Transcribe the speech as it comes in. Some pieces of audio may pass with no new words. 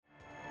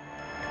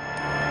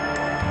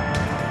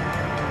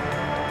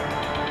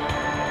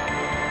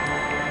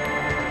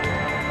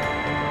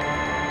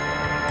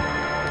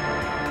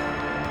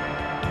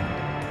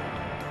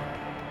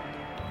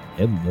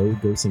Hello,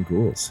 ghosts and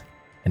ghouls,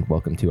 and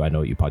welcome to I Know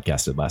What You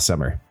Podcasted Last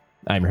Summer.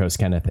 I'm your host,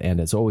 Kenneth, and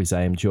as always,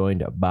 I am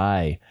joined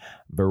by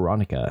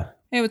Veronica.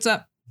 Hey, what's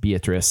up?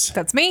 Beatrice.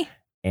 That's me.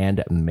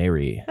 And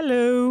Mary.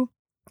 Hello.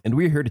 And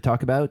we're here to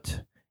talk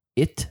about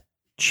It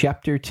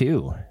Chapter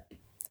 2.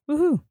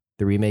 Woohoo.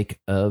 The remake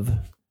of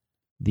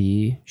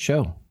the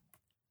show.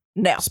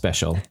 No.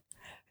 Special.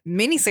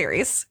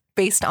 Miniseries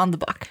based on the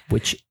book.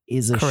 Which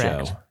is a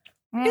Correct. show.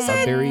 Is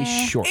A it? very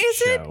short Is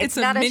show. it? It's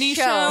not a a mini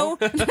show.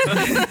 show.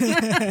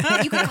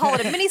 You could call it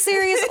a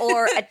miniseries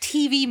or a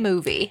TV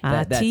movie.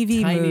 That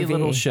TV tiny movie.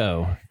 little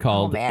show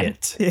called man.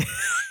 It.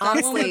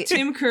 Honestly,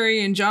 Tim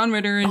Curry and John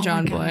Ritter and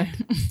John Boy.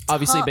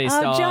 Obviously based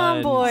on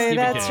John Boy, Stephen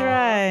that's King.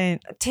 right.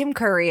 Tim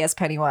Curry as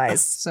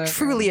Pennywise. So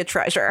Truly a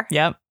treasure.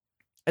 Yep.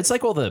 It's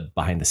like all the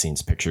behind the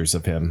scenes pictures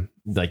of him,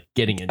 like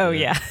getting into Oh,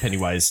 yeah.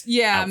 Pennywise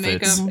Yeah,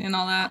 outfits. makeup and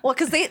all that. Well,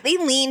 because they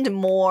leaned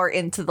more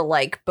into the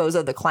like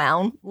Bozo the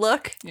Clown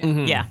look.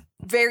 Mhm. Yeah.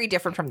 Very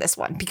different from this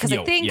one. Because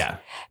Yo, I think yeah.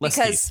 Less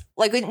because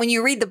like when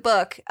you read the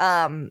book,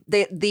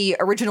 the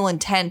original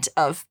intent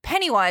of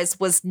Pennywise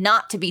was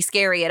not to be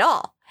scary at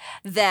all.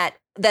 That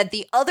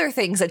the other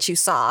things that you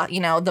saw,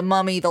 you know, the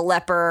mummy, the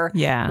leper,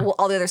 Yeah.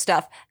 all the other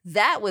stuff,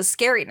 that was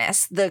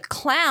scariness. The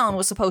clown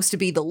was supposed to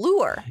be the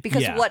lure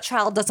because Yeah. what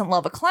child doesn't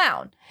love a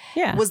clown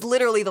Yeah. was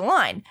literally the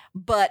line.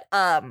 But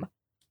as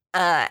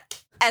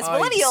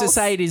millennials,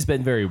 society's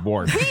been very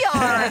warped. we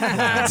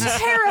are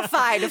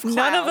terrified of clowns.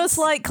 None of us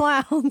like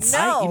clowns.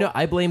 No.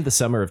 I blame the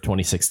summer of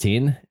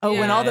 2016. Oh,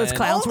 when all those Yeah.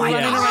 clowns Oh were my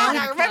running God, around.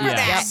 I remember Yeah,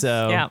 that.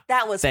 so Yeah.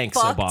 That was thanks,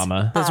 fucked.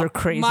 Obama. Those were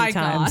crazy My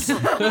times.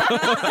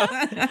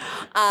 God.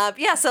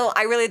 Yeah, so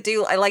I really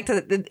do. I like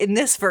that in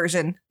this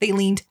version, they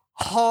leaned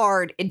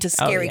hard into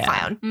scary yeah.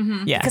 clown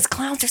Mhm. Yeah. because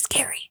clowns are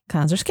scary.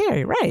 Clowns are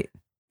scary, right?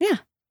 Yeah.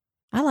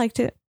 I liked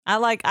it. I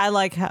like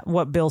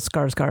what Bill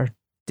Skarsgård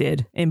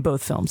did in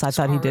both films. I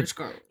thought he did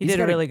Scar. he He's did a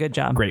got a really good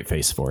job. Great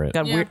face for it.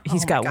 Got Yeah. weird,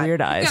 he's Oh my got God. weird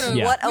Got eyes. a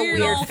Yeah. What a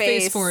weird old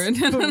face. for it.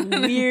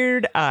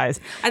 Weird eyes.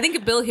 I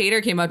think Bill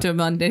Hader came up to him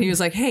one day and he was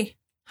like, "Hey,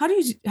 how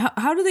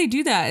do they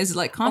do that? Is it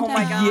like contact?"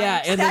 my God. Yeah,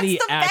 and then That's he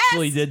the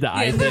actually best. did the Yeah,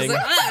 eye and he was thing.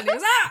 like, "Ah," and he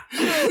was, "Ah."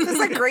 This is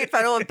a great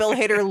photo of Bill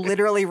Hader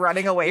literally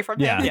running away from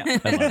him. Yeah,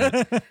 I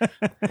love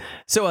it.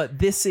 So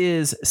this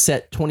is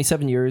set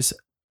 27 years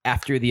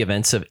after the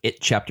events of It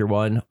Chapter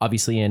 1,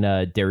 obviously in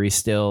Derry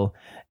still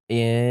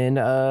in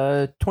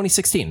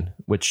 2016,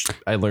 which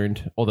I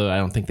learned, although I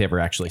don't think they ever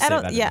actually say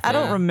that. in the I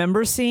don't film.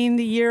 remember seeing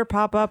the year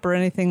pop up or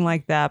anything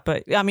like that.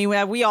 But I mean,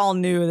 we all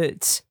knew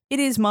that it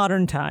is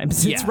modern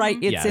times. It's Yeah. right.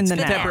 It's Yeah, in the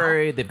now.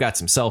 contemporary. They've got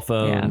some cell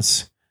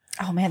phones.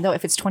 Oh man, though,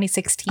 if it's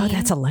 2016, Oh,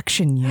 that's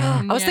election year.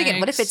 I was thinking,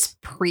 what if Yikes. it's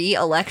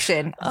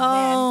pre-election?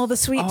 Oh, the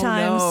sweet Oh,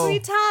 times. no.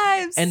 Sweet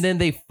times. And then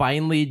they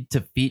finally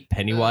defeat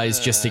Pennywise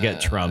just to get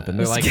Trump. And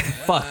they're like,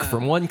 fuck,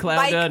 from one clown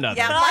Mike, to another.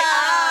 yeah, Mike,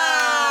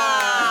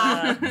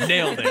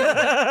 Nailed it.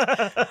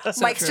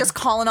 So Mike's true. just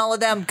calling all of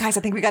them. Guys,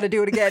 I think we got to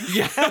do it again.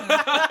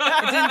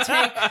 It didn't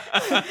take.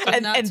 Did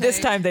And, not and this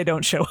take. time they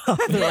don't show up.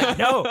 They're like,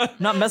 no,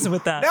 not messing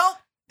with that.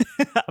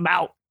 Nope. I'm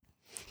out.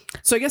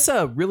 So I guess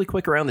really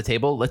quick around the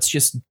table, let's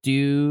just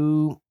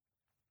do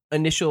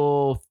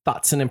initial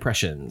thoughts and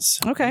impressions.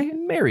 Okay.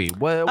 Mary,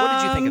 what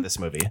did you think of this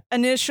movie?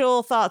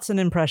 Initial thoughts and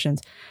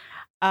impressions.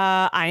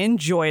 I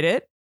enjoyed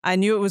it. I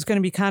knew it was going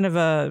to be kind of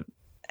a.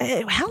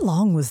 How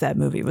long was that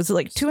movie? Was it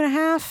like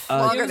 2.5?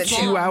 Longer than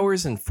 2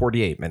 hours and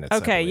 48 minutes. I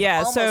Okay, believe. yeah.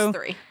 Almost So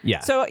 3. Yeah.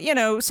 So, you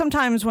know,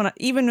 sometimes when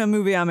even a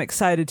movie I'm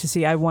excited to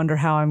see, I wonder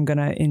how I'm going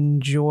to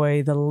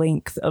enjoy the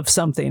length of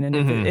something and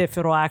Mhm. if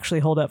it'll actually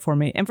hold up for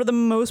me. And for the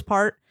most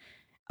part,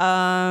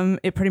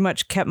 it pretty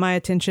much kept my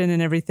attention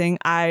and everything.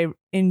 I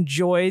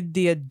enjoyed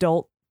the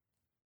adult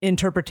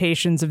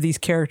interpretations of these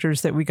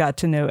characters that we got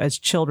to know as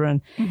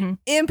children. Mhm.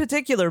 In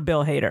particular,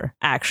 Bill Hader,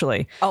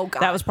 actually. Oh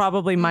god, That was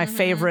probably my Mhm.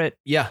 favorite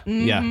Yeah.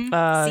 Yeah.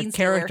 Mhm. Scene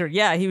stealer. character.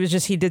 Yeah,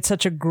 he did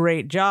such a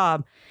great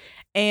job.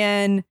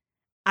 And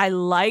I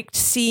liked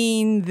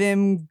seeing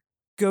them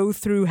go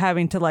through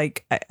having to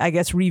I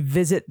guess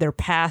revisit their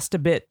past a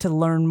bit to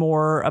learn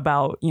more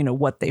about, you know,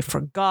 what they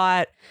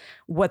forgot,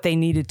 what they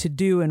needed to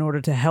do in order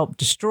to help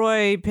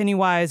destroy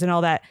Pennywise and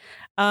all that.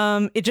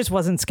 It just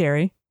wasn't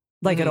scary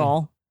at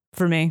all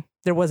for me.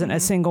 There wasn't a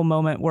Mhm. single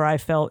moment where I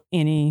felt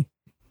anything.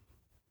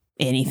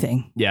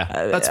 Yeah.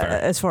 That's fair.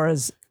 As far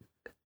as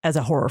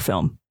a horror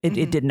film, it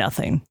Mhm. did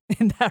nothing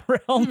in that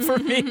realm for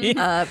me.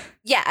 Yeah,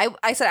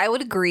 I said I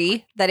would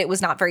agree that it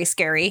was not very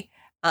scary.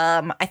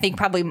 I think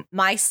probably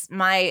my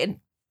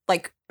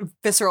like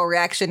visceral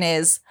reaction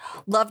is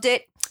loved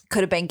it.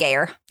 Could have been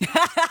gayer.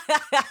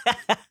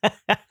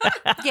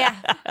 Yeah,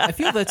 I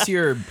feel that's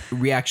your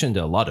reaction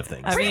to a lot of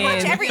things. I pretty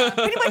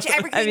mean- much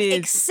everything I mean-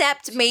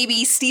 except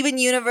maybe Steven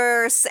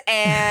Universe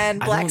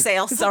and I Black don't-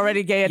 Sails. It's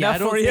already gay Yeah, enough I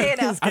don't for you.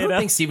 think- It's I gay don't enough.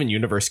 think Steven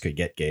Universe could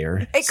get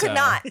gayer. It could so-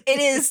 not. It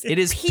is. It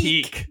is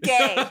peak.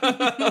 gay.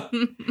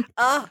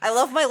 I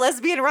love my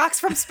lesbian rocks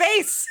from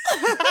space.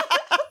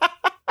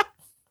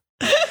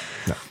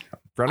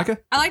 Veronica?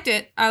 I liked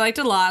it. I liked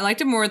it a lot. I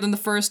liked it more than the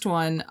first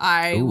one.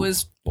 I Ooh,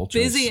 was bold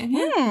choice. busy.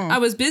 Hmm. I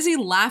was busy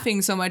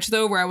laughing so much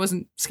though, where I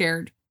wasn't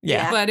scared.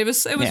 Yeah. But it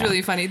was Yeah.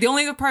 really funny. The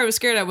only part I was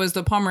scared of was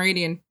the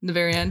Pomeranian in the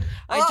very end.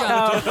 I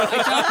jumped.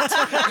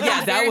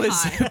 Yeah, that very was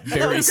high.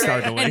 very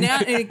startling. And now,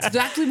 and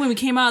exactly when we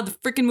came out of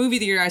the freaking movie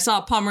theater, I saw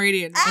a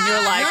Pomeranian, and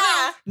you're like,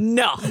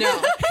 No.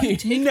 no,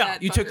 take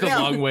that you took the fucker.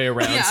 long way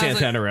around Yeah, I was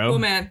Santana like, Row. oh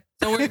man,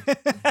 don't worry,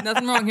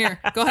 nothing wrong here.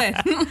 Go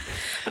ahead.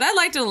 But I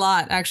liked it a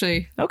lot,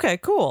 actually. Okay,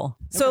 cool.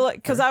 So, like,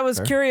 because I was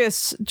fair.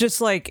 curious, just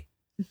like,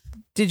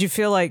 did you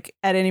feel like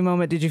at any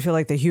moment, did you feel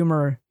like the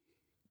humor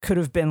could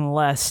have been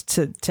less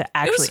to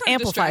actually sort of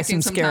amplify some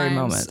distracting scary sometimes.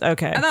 moments?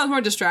 Okay. I thought it was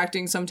more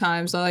distracting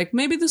sometimes. Like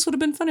maybe this would have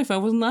been funny if I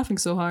wasn't laughing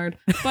so hard,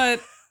 but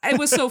it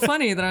was so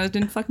funny that I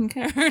didn't fucking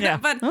care. Yeah.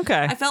 But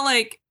Okay. I felt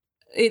like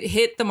it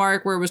hit the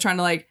mark where it was trying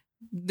to like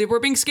they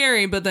were being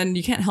scary, but then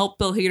you can't help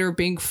Bill Hader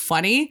being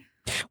funny.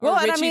 Or Well,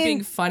 and I Richie mean,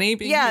 being funny.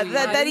 Being Yeah, who he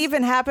that was.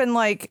 even happened.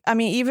 Like, I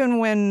mean, even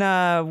when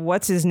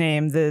what's his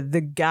name,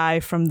 the guy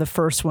from the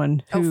first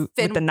one who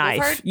Finn with the knife.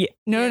 Wolfhard? Yeah,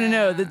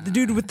 no, the Yeah.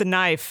 dude with the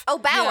knife. Oh,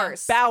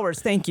 Bowers.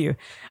 Bowers, thank you.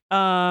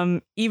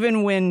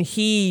 Even when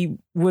he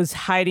was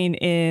hiding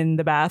in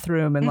the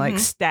bathroom and like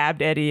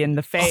stabbed Eddie in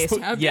the face,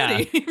 How Yeah.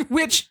 did he?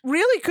 which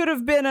really could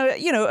have been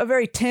a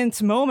very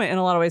tense moment in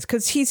a lot of ways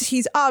because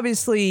he's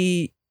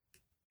obviously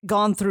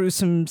gone through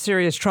some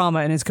serious trauma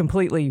and is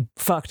completely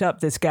fucked up,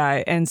 this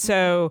guy, and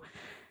so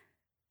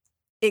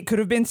it could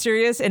have been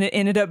serious and it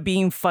ended up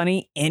being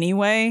funny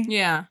anyway.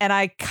 Yeah. And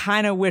I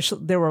kind of wish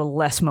there were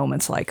less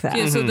moments like that.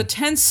 Yeah, so the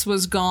tense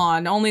was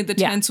gone. Only the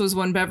Yeah. tense was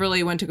when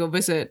Beverly went to go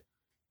visit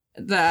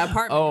the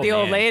apartment. Oh, The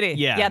old man. lady.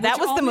 Yeah. Yeah, that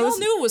Which was the we all most.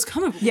 knew it was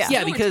coming. Yeah.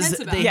 Yeah, because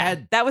they Yeah,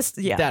 had that was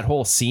that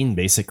whole scene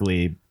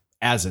basically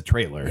as a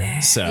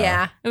trailer. So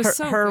Yeah. it was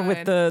so her good.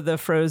 with the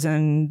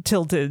frozen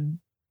tilted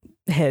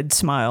head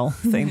smile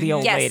thing, the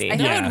old Yes, lady. I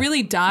No Yeah. one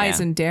really dies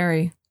Yeah. in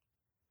dairy.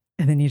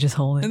 And then you just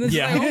hold it. And then she's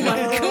Yeah.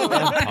 like, oh my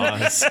god.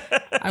 Pause.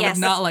 I Yes.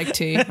 would not like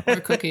tea or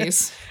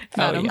cookies,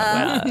 madam.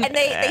 yeah. And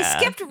they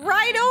skipped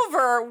right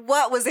over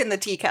what was in the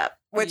teacup,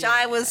 which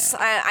I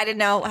didn't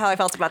know how I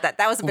felt about that.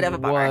 That was a bit of a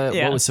bummer. What,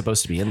 Yeah. what was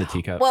supposed to be in the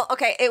teacup? Well,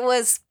 okay, it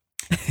was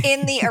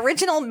in the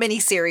original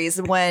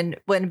miniseries when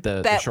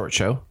the Beth. short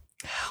show.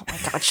 Oh my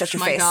god! Shut your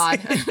My face.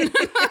 God.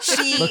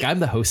 She Look, I'm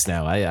the host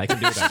now. I can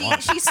do what I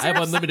want. she I have serves-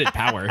 unlimited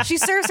power. she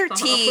serves her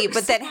tea,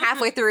 but then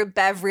halfway through,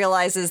 Bev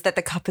realizes that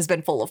the cup has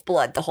been full of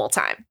blood the whole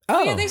time.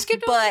 Oh, yeah, they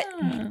skipped But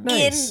over that.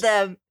 Nice.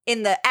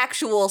 in the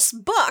actual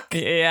book,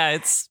 Yeah,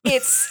 it's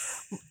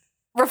it's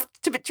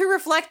to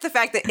reflect the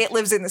fact that it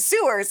lives in the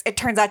sewers. It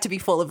turns out to be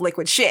full of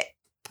liquid shit.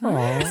 So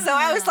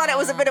I always thought it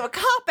was a bit of a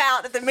cop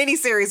out that the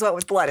miniseries went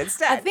with blood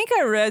instead. I think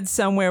I read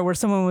somewhere where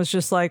someone was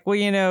just like, well,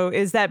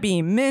 is that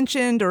being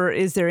mentioned or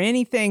is there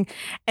anything?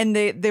 And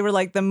they were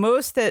like, the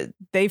most that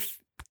they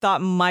thought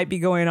might be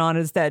going on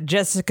is that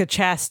Jessica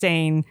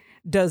Chastain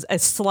does a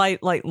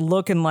slight like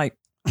look and like,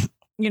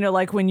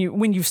 like when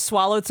you've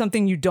swallowed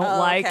something you don't Oh,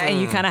 like okay.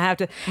 and you kind of have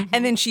to,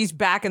 and then she's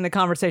back in the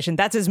conversation.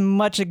 That's as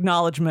much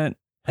acknowledgement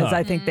as Huh.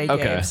 I think they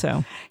Okay. gave.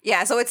 So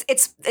Yeah, so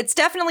it's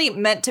definitely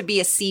meant to be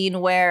a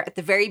scene where at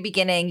the very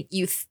beginning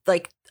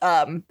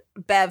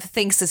Bev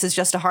thinks this is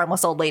just a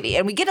harmless old lady,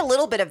 and we get a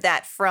little bit of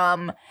that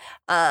from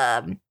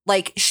even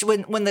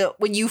when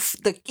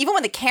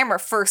the camera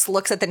first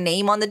looks at the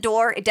name on the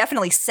door, it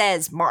definitely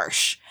says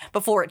Marsh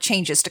before it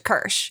changes to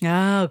Kirsch.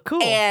 oh,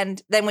 cool.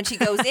 And then when she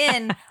goes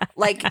in,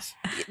 like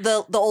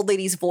the old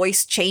lady's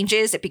voice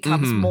changes, it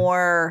becomes Mhm.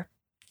 more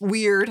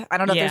weird. I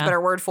don't know if there's Yeah. a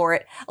better word for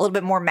it. A little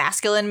bit more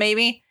masculine,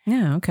 maybe.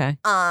 Yeah, okay.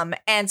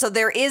 And so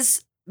there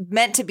is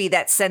meant to be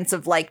that sense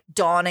of like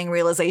dawning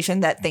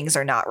realization that things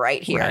are not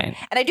right here. Right.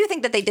 And I do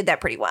think that they did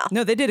that pretty well.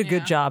 No, they did a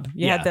good Yeah. job.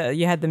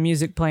 You had the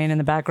music playing in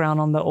the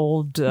background on the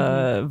old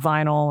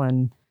vinyl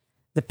and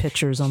the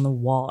pictures on the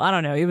wall. I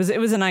don't know. It was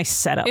a nice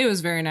setup. It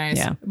was very nice.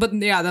 Yeah. But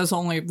yeah, that was the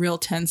only real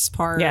tense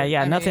part. Yeah,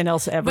 I nothing mean,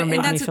 else ever but- made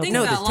and me that's the feel thing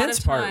No, about the a lot tense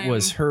of part time-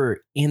 was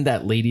her in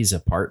that lady's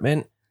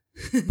apartment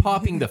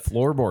popping the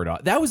floorboard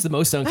off. That was the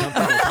most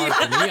uncomfortable part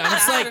for me. I'm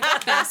just like,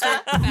 faster,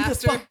 who the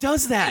faster. fuck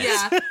does that?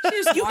 Yeah.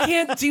 She just You walked-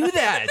 can't do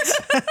that.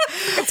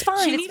 It's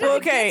fine. She It's needed fine.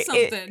 to get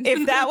something.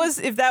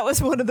 if that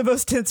was one of the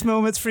most tense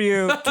moments for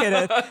you,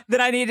 Kenneth, then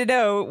I need to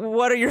know,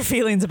 what are your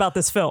feelings about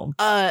this film?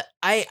 I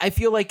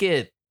feel like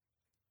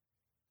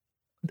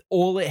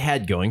all it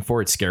had going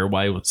for it scare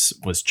wise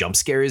was jump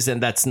scares,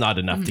 and that's not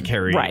enough to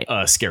carry Right.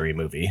 a scary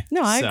movie.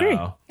 No, I agree.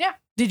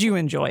 Did you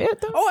enjoy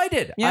it though? Oh, I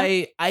did. Yeah.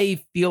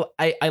 I feel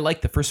I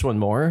like the first one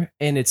more,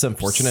 and it's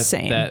unfortunate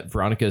Same. that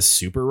Veronica's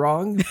super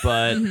wrong,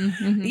 but Mhm,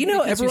 mhm. you know,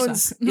 Because you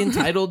everyone's suck.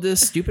 entitled to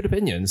stupid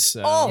opinions.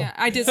 So. Yeah,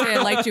 I did say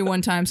I liked you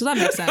one time, so that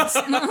makes sense.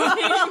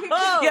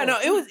 Yeah, no,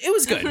 it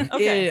was good.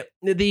 Okay.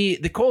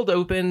 The cold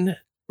open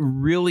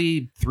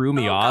really threw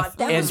me Oh, off, God,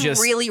 that and was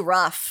just really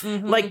rough.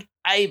 like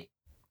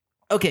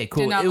okay,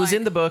 cool. not It was like-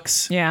 in the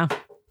books. Yeah.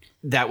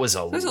 That was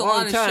a There's a long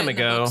lot of shit time in the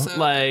ago. books, so-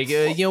 Like, we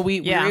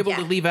Yeah. were able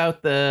to Yeah. leave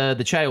out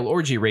the child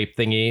orgy rape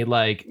thingy.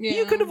 Like, Yeah.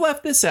 you could have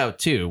left this out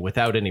too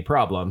without any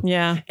problem.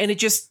 Yeah. And it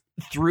just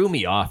threw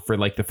me off for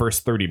like the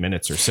first 30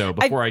 minutes or so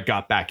before I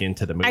got back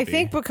into the movie. I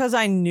think because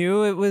I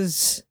knew it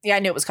was Yeah, I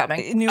knew it was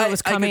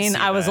coming.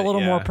 I was a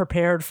little more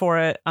prepared for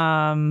it.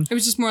 It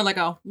was just more like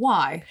a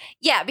why?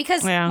 Yeah,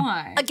 because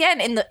Why? again,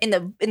 in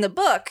the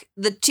book,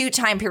 the two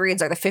time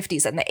periods are the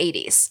 50s and the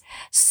 80s.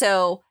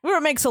 So Where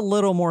it makes a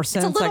little more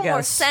sense, it's a little I guess.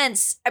 more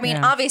sense. I mean,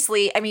 Yeah.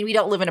 obviously, we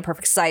don't live in a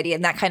perfect society,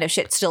 and that kind of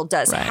shit still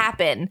does Right.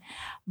 happen.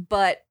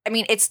 But I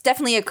mean, it's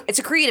definitely it's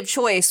a creative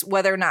choice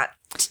whether or not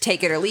to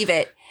take it or leave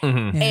it.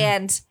 Mhm. Yeah.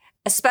 And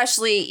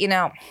especially,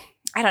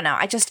 I don't know.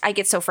 I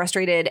get so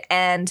frustrated,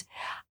 and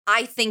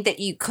I think that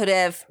you could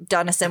have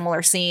done a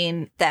similar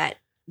scene that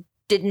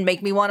didn't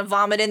make me want to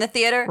vomit in the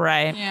theater.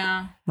 Right.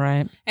 Yeah.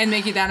 Right. And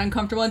make you that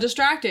uncomfortable and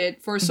distracted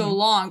for so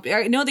long.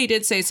 I know they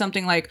did say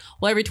something like,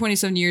 well, every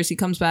 27 years he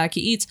comes back,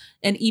 he eats,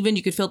 and even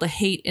you could feel the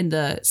hate in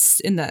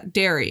the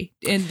dairy.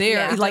 And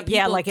there, Yeah.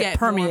 Like, it get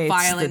permeates more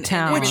violent the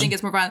town. and everything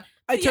gets more violent.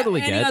 I But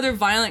totally any get. other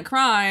violent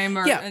crime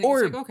or and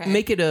Or it's like, okay.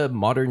 make it a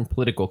modern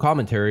political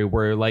commentary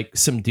where like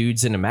some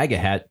dudes in a MAGA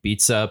hat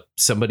beats up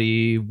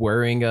somebody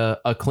wearing a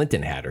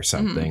Clinton hat or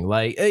something.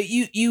 Like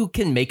you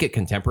can make it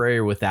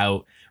contemporary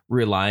without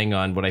relying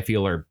on what I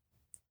feel are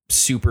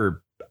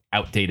super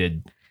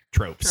outdated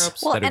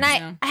tropes. Well, that and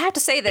are I have to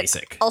say that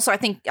basic. also, I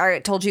think I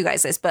told you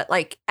guys this, but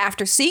like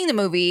after seeing the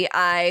movie,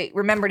 I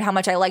remembered how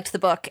much I liked the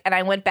book, and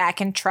I went back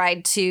and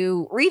tried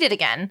to read it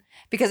again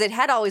because it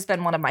had always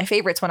been one of my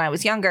favorites when I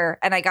was younger.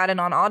 And I got it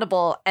on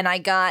Audible, and I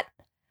got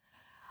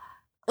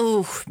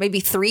maybe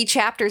 3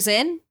 chapters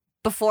in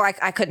before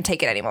I couldn't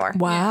take it anymore.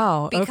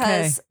 Wow.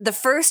 Because the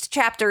first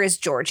chapter is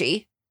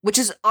Georgie, which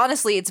is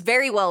honestly, it's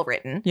very well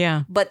written.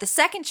 Yeah. But the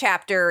second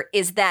chapter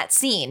is that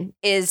scene,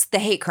 is the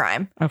hate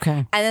crime. Okay.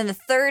 And then the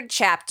third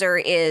chapter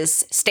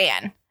is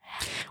Stan.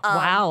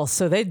 Wow.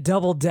 So they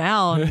doubled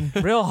down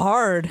real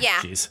hard. Yeah.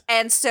 Jeez.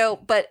 And so,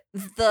 but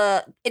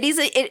it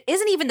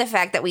isn't even the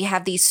fact that we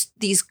have these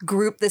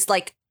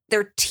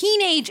they're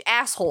teenage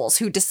assholes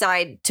who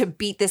decide to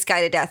beat this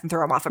guy to death and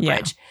throw him off a Yeah.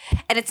 bridge.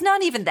 And it's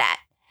not even that.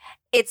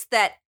 It's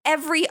that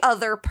every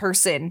other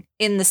person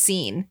in the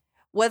scene,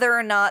 whether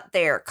or not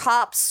they're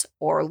cops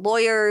or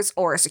lawyers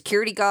or a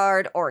security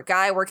guard or a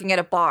guy working at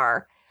a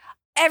bar,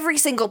 every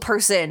single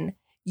person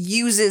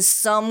uses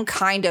some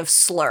kind of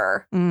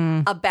slur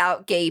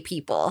about gay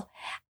people.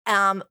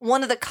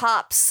 One of the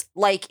cops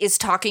is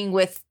talking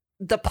with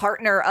the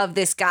partner of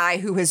this guy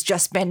who has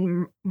just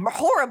been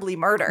horribly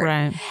murdered,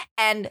 Right.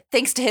 and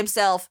thinks to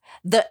himself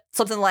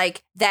something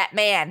like, "That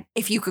man,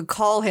 if you could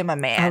call him a Oh,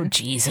 man,"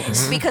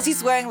 Jesus. because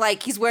he's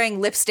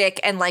wearing lipstick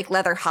and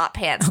leather hot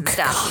pants and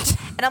stuff.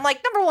 And I'm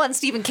like, number one,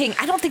 Stephen King,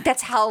 I don't think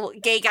that's how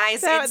gay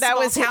guys in That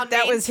was small-town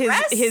Maine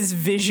dress. his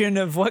vision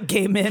of what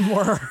gay men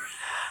were.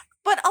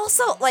 But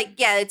also,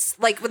 it's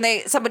like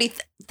when somebody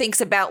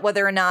thinks about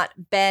whether or not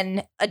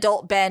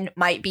adult Ben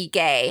might be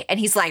gay, and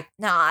he's like,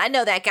 "Nah, I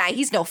know that guy.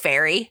 He's no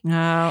fairy."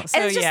 No. So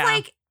And it's just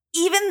like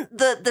even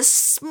the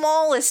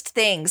smallest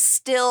things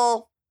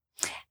still.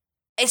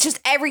 It's just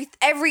every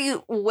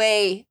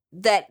way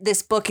that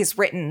this book is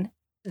written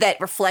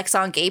that reflects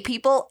on gay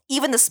people,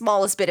 even the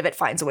smallest bit of it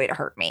finds a way to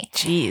hurt me.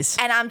 jeez.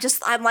 And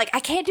I'm like, I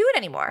can't do it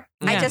anymore.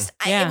 Yeah.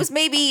 Yeah. It was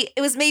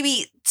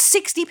maybe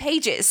 60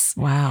 pages.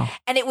 Wow.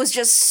 And it was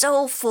just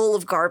so full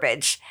of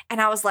garbage.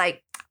 And I was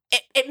like,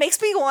 it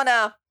makes me want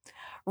to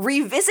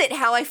revisit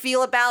how I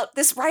feel about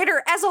this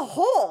writer as a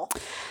whole.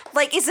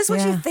 Like, is this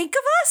what you Yeah. think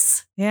of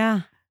us?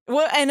 Yeah.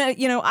 Well, and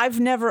I've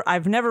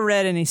never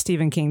read any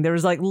Stephen King. There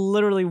was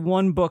literally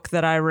one book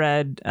that I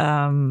read,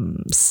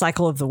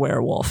 Cycle of the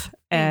Werewolf,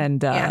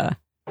 and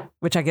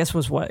which I guess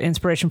was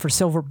inspiration for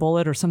Silver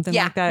Bullet or something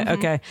Yeah. like that. Mhm.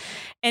 Okay,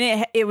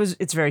 and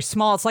it's very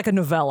small. It's like a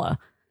novella.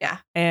 Yeah.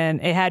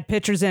 And it had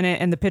pictures in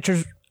it, and the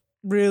pictures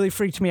really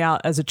freaked me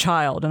out as a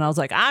child. And I was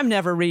like, I'm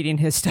never reading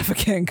his stuff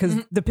again because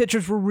the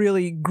pictures were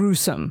really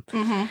gruesome.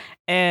 Mm-hmm.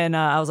 And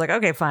I was like,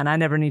 okay, fine. I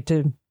never need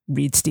to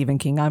read Stephen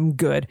King. I'm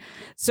good.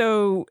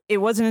 So it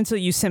wasn't until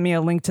you sent me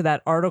a link to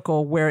that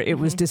article where it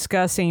was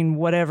discussing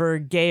whatever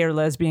gay or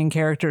lesbian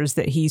characters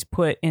that he's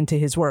put into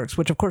his works,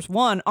 which of course,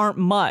 aren't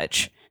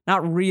much,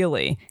 not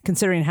really,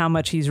 considering how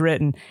much he's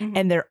written.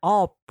 And they're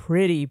all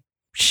pretty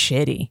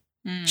shitty.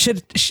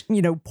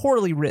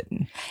 Poorly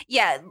written.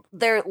 Yeah,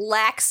 there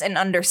lacks an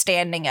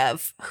understanding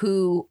of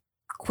who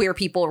queer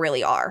people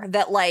really are.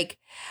 That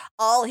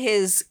all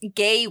his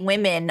gay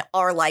women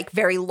are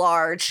very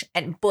large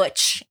and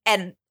butch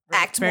and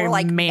act Very more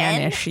like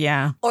mannish,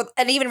 yeah. men,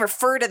 and even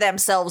refer to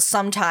themselves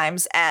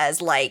sometimes as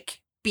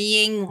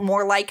being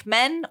more like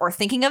men or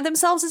thinking of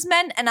themselves as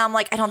men. And I'm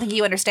like, I don't think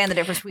you understand the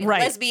difference between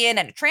Right. a lesbian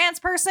and a trans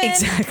person.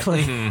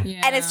 Exactly.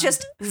 Yeah. And it's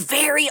just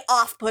very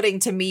off-putting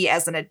to me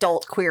as an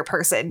adult queer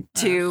person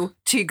to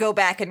go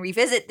back and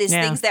revisit these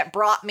Yeah. things that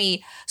brought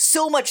me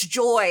so much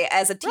joy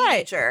as a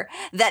teenager.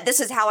 That this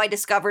is how I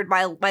discovered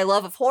my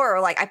love of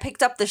horror. I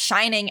picked up The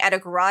Shining at a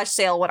garage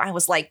sale when I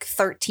was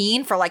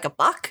 13 for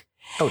 $1.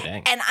 Oh,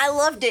 dang. And I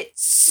loved it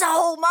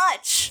so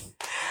much.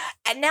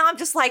 And now I'm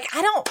just I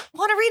don't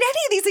want to read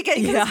any of these again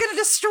because Yeah. it's going to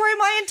destroy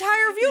my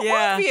entire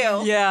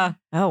worldview. Yeah.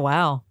 Oh,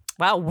 wow.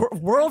 Wow,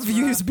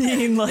 worldviews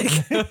being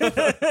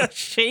like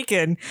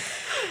shaken.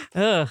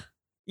 Ugh.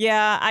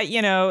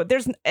 Yeah,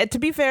 there's to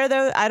be fair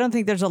though, I don't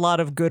think there's a lot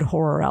of good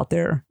horror out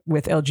there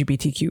with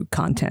LGBTQ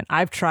content.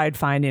 I've tried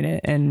finding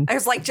it, and I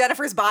was like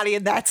Jennifer's Body,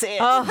 and that's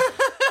it.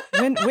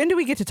 when do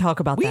we get to talk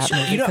about that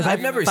movie? Because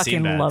I've never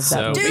seen that, love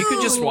so movie. we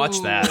could just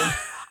watch that.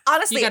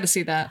 Honestly, You got to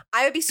see that.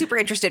 I would be super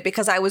interested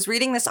because I was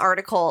reading this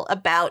article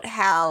about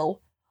how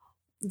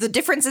the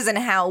differences in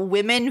how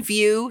women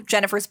view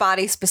Jennifer's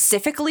Body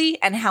specifically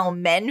and how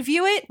men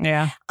view it.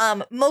 Yeah.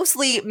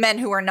 Mostly men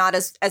who are not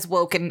as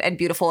woke and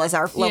beautiful as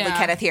our lovely Yeah.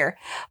 Kenneth here,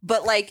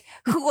 but like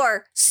who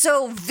are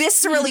so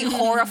viscerally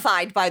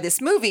horrified by this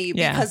movie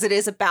Yeah. because it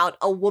is about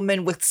a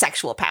woman with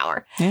sexual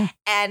power. Yeah.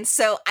 And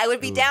so I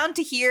would be down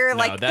to hear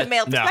like the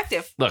male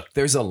perspective. Look,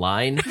 there's a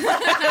line.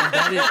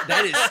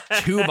 that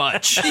is too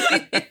much.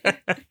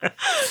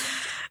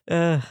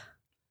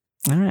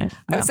 All right.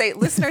 I would say,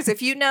 listeners,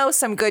 if you know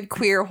some good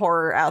queer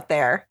horror out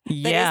there that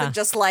Yeah. isn't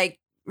just like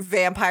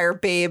Vampire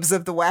Babes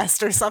of the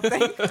West or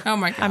something. Oh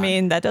my god. I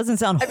mean, that doesn't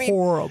sound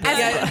horrible.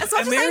 As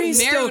much as Mary's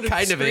I'm, still would have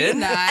kind of screamed in.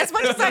 that. as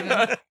much as I'm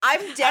down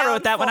I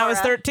wrote that when I was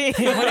for- 13.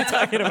 What are you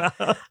talking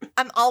about?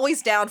 I'm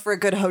always down for a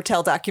good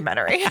hotel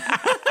documentary.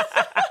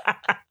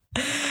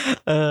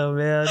 Oh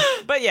man.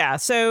 But yeah,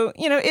 so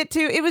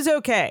it was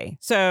okay.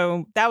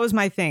 So that was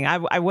my thing.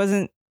 I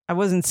wasn't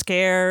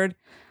scared.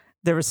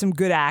 There was some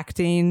good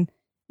acting.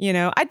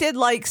 I did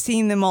like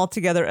seeing them all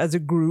together as a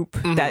group.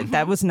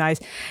 That was nice.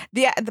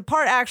 The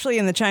part actually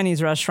in the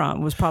Chinese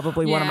restaurant was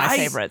probably one of my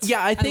favorites.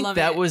 I think love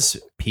that it. was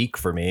peak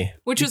for me.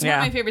 Which was one of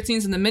my favorite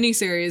scenes in the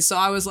miniseries. So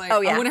I was like,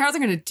 Oh, yeah. I wonder how they're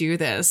going to do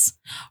this.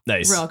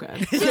 Nice. Real good.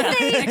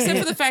 Except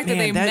for the fact that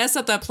they mess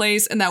up that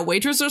place and that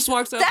waitress just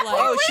walks up That like,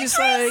 Oh, she's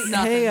like,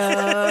 Nothing.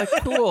 hey,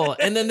 cool.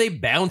 And then they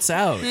bounce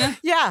out.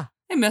 Yeah.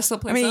 they messed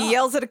that place I mean, up. he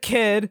yells at a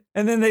kid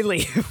and then they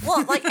leave.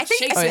 Well, like I think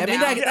Shakes Oh, it yeah, I mean,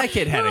 down. that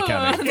kid had it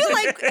I coming.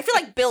 feel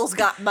like Bill's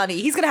got money.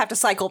 He's gonna have to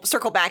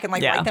circle back and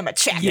like Yeah. wite them a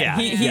check. Yeah.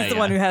 He's Yeah, the yeah.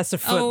 one who has to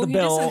foot Oh, the he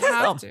bill. doesn't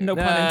have to. No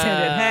pun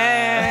intended.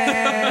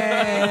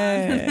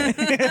 Hey.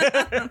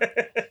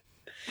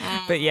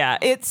 But yeah,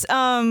 it's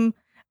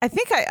I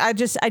think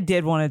I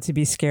did want it to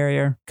be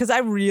scarier because I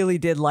really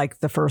did like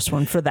the first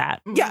one for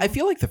that. Yeah, I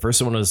feel like the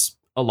first one was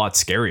a lot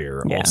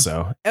scarier Yeah.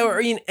 also.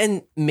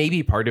 And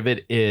maybe part of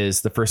it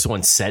is the first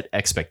one set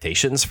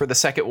expectations for the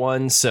second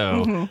one.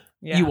 So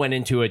Yeah. you went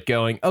into it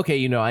going,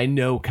 okay, I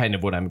know kind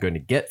of what I'm going to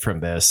get from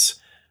this.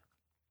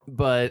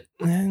 But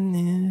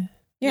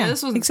Yeah,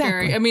 this wasn't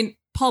scary. I mean,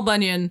 Paul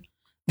Bunyan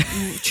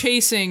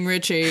chasing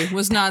Richie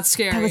was not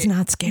scary. That was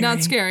not scary.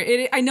 Not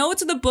scary. I know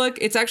it's in the book.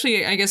 It's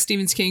actually, I guess,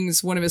 Stephen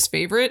King's one of his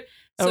favorite.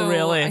 Oh, So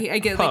really? I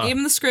get Huh. they gave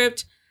him the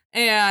script,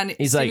 and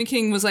He's Stephen like,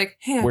 King was like,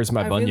 "Hey, "Where's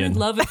my I Bunyan?" really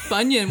love if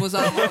Bunyan was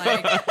on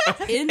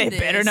in It this.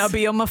 better not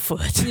be on my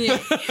foot. Yeah.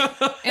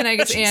 And I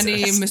guess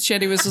Andy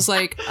Muschietti was just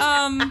like,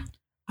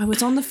 I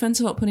was on the fence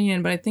about putting it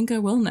in, but I think I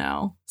will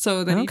now.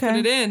 So then he Okay. put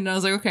it in, and I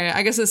was like, okay.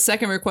 I guess his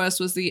second request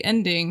was the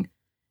ending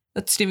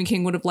that Stephen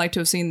King would have liked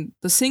to have seen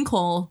the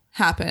sinkhole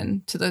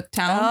happen to the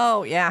town.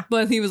 Oh yeah.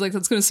 But he was like,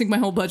 that's going to sink my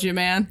whole budget,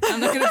 man. I'm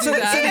not going to do So they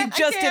that.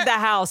 just did the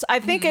house. I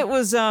think it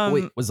was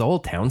wait, was the whole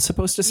town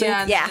supposed to sink?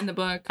 Yeah, Yeah. in the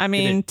book. I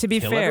mean, it to be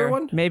kill fair,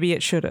 everyone? maybe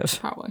it should have.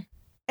 Probably.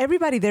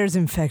 Everybody there's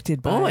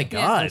infected by Oh my it.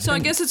 God. Yeah. So I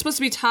guess it's supposed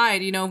to be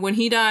tied. When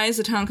he dies,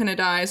 the town kind of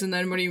dies. And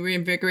then when he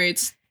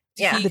reinvigorates,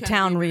 Yeah. he The kinda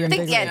town I think,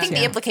 reinvigorates. I think Yeah.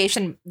 the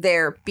implication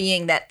there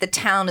being that the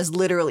town is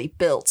literally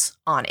built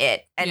on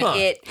it, and Huh.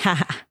 it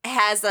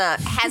has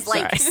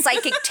like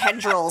psychic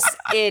tendrils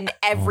in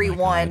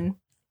everyone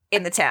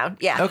in the town.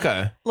 Yeah.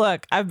 Okay.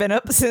 Look, I've been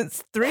up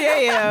since 3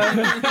 a.m.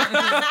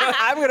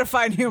 I'm going to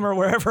find humor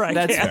wherever I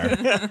That's can.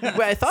 fair.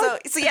 Wait, I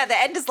thought So yeah, the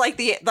end is like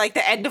the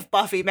end of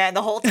Buffy, man.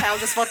 The whole town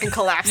just fucking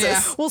collapses.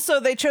 Yeah. Well, so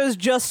they chose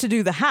just to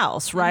do the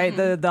house, right?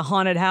 The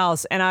haunted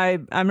house. And I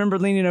remember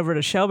leaning over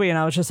to Shelby and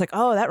I was just like,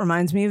 oh, that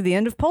reminds me of the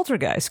end of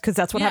Poltergeist because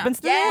that's what Yeah. happens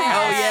to Yeah. the Oh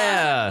house.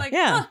 yeah. like,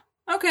 Yeah.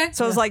 huh, okay.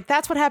 So I was like,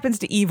 that's what happens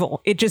to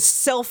evil. It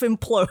just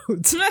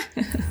self-implodes.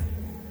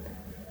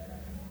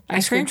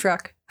 Ice cream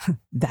truck.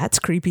 That's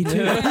creepy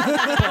too.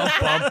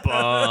 Bum,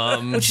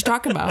 bum. What you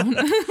talking about?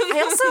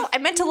 I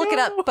meant to look it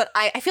up, but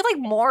I feel like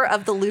more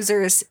of the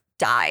losers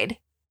died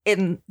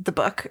in the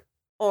book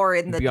or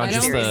in the Beyond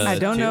just miniseries. the- I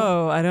don't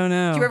know.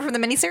 Do you remember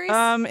from the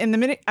miniseries? In the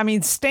minute, I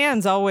mean,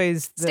 Stan's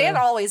always Stan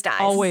always dies.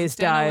 always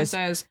Stan always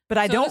dies. dies. But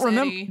I So don't does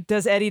remember. Eddie.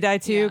 Does Eddie die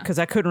too? Yeah. Because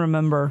I couldn't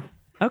remember.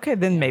 Okay,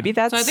 then maybe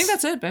that's. So I think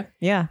that's it, babe.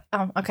 Yeah.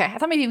 Oh, okay. I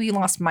thought maybe we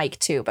lost Mike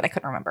too, but I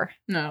couldn't remember.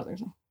 No,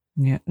 there's no.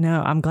 Yeah.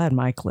 No, I'm glad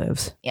Mike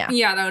lives. Yeah,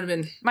 that would have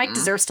been. Mike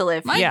deserves to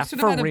live. Mike Yeah, should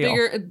for have had real.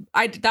 a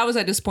bigger. That was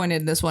I disappointed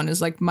in this one. Is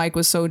like Mike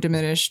was so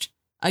diminished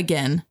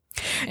again.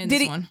 In Did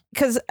this he? one.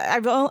 Because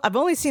I've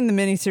only seen the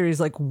miniseries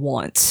like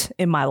once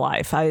in my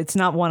life. It's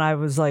not one I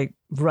was like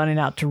running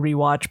out to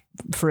rewatch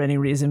for any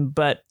reason.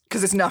 But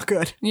Because it's not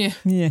good. Yeah,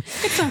 yeah,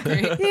 it's not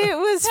great. it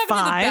was Have it in the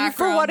fine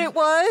for what background. it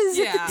was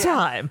at Yeah. the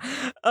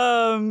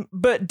time.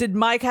 But did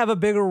Mike have a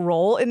bigger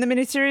role in the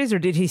miniseries, or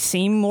did he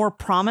seem more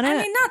prominent?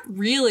 I mean, not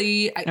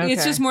really. Okay.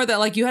 It's just more that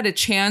like you had a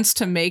chance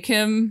to make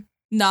him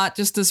not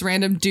just this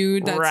random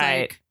dude that's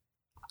Right. like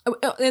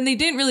and they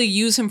didn't really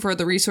use him for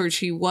the research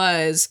he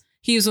was.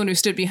 He was the one who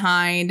stood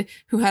behind,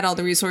 who had all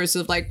the resources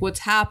of like what's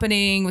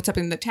happening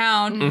in the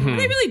town. Mhm. But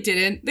they really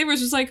didn't. They were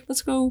just like,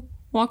 let's go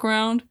walk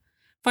around,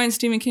 find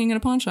Stephen King in a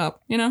pawn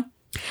shop, you know?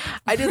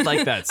 I did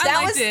like that.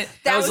 I liked it.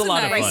 That was a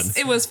lot of nice.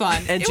 fun. It was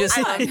fun. And It just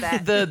was I fun.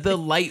 like that. the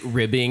light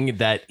ribbing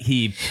that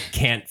he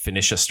can't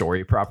finish a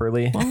story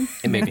properly.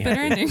 it made me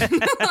Better happy. ending.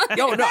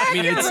 Oh no, I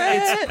mean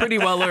it's pretty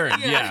well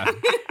earned. Yeah.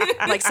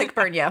 Like Sick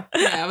Burn You.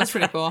 Yeah, it was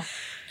pretty cool.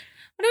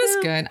 But it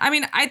was good. I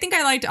mean, I think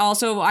I liked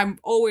also, I'm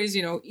always,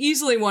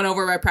 easily won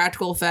over by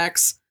practical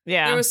effects.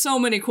 Yeah. There was so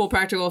many cool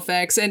practical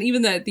effects. And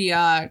even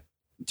the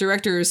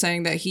director is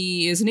saying that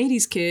he is an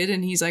 80s kid.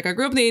 And he's like, I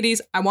grew up in the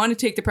 80s. I want to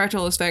take the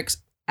practical effects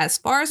as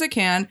far as I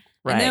can.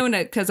 Right. And then when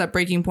it comes at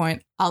breaking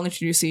point, I'll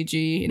introduce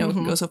CG. We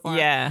can go so far.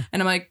 Yeah.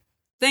 And I'm like,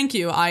 thank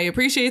you. I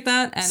appreciate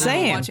that. And I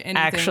Same, don't watch anything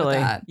actually.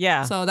 with that.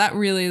 Yeah. So that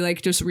really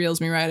like just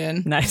reels me right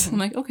in. Nice. I'm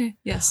like, okay,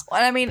 yes.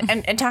 Well, I mean,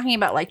 and talking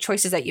about like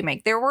choices that you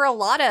make, there were a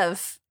lot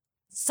of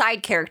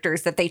side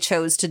characters that they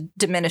chose to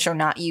diminish or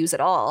not use at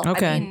all.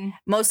 Okay. I mean,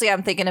 mostly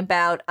I'm thinking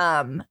about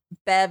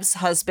Bev's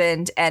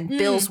husband and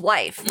Bill's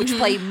wife, which Mhm.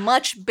 play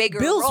much bigger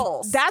Bill's,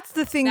 roles. that's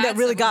the thing that That's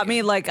really the got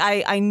really me. Like,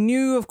 I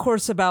knew, of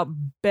course, about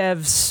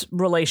Bev's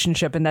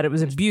relationship and that it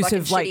was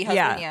abusive, fucking like, shitty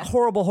husband, yeah.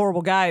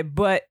 horrible guy.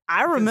 But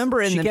I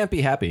remember in she the can't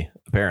be happy,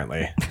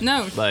 apparently.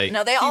 No. Like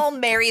No, they all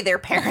marry their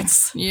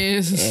parents.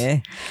 Yes. Eh.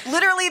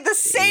 Literally, the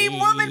same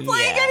woman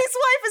playing Yeah. Eddie's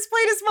wife has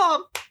played his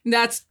mom.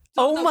 That's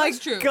Oh no, my that's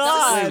true.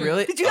 God. That's Wait,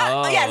 really? Did you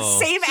not? Yeah, Oh.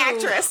 same So-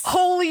 actress.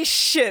 Holy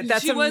shit,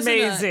 that's She wasn't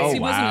a- amazing. Oh, she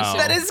wasn't a wow. show.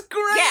 That is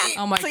great.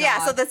 Yeah. Oh my so yeah,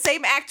 God. so the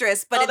same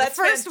actress, but Oh, in the that's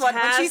first one,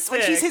 when she's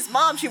fantastic. his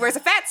mom, she wears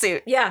a fat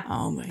suit. Yeah.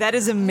 Oh my That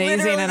is amazing,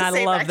 Literally and the I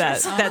same love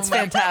actress. that. Oh That's my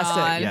fantastic.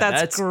 God. Yeah,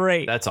 that's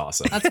great. That's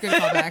awesome. That's a good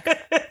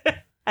callback.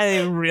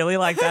 I really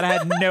like that. I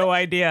had no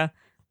idea.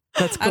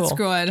 That's cool. That's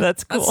good.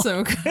 That's cool. That's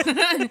so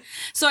good.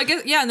 So I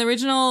guess in the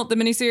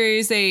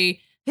miniseries, they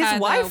His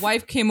had wife? the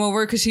wife came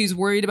over because she's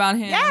worried about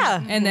him.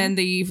 Yeah. and then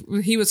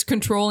he was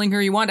controlling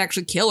her. He wanted to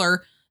actually kill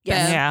her.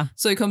 Yes. Bev. Yeah.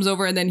 So he comes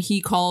over and then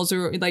he calls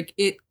her like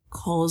it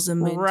calls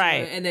him into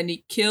Right. it, and then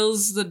he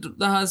kills the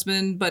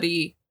husband, but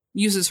he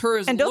uses her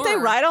as And don't they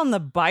lure. ride on the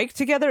bike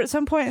together at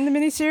some point in the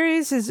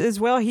miniseries as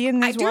well? He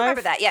and I his do wife.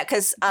 remember that, yeah,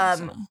 because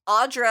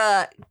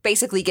Audra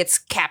basically gets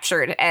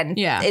captured and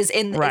Yeah. is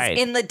in Right. is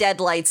in the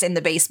deadlights in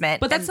the basement.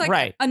 But that's and like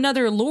Right.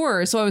 another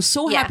lure. So I was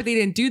so Yeah. happy they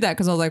didn't do that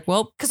because I was like,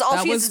 well, 'Cause all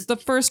that she was is- the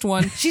first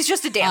one. she's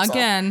just a damsel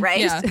Again, right?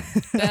 Yeah,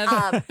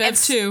 Bev, and Bev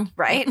too,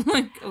 right?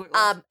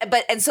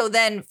 But and so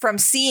then from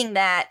seeing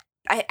that,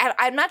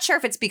 I'm not sure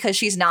if it's because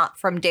she's not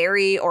from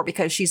Derry or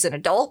because she's an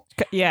adult.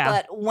 Yeah.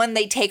 But when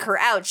they take her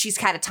out, she's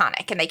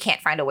catatonic and they can't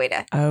find a way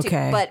to.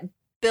 Okay. But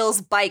Bill's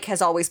bike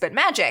has always been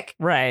magic.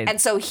 right. And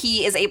so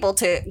he is able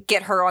to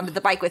get her onto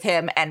the bike with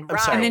him and ride.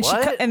 sorry, and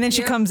then what?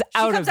 she comes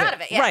out comes of out it.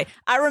 of it, yeah. Right.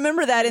 I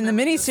remember that in the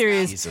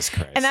miniseries. Jesus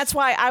Christ. And that's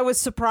why I was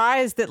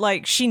surprised that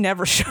like she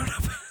never showed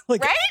up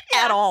like Right?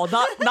 at Yeah. all.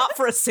 Not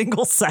for a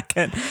single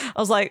second.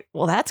 I was like,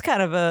 well, that's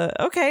kind of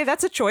okay,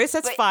 that's a choice.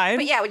 That's fine.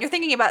 But yeah, when you're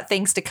thinking about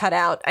things to cut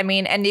out, I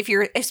mean, and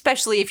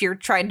especially if you're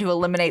trying to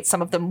eliminate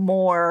some of the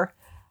more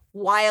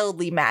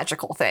wildly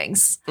magical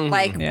things,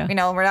 like, Yeah.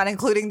 we're not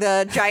including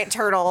the giant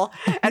turtle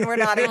and we're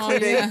not Oh,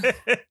 including.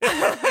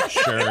 yeah.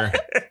 sure.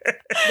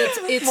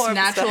 It's More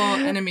natural stuff.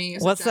 enemy.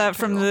 is a What's that giant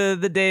from turtle.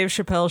 the Dave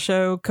Chappelle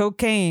show?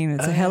 Cocaine.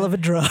 It's a hell of a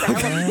drug.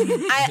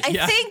 I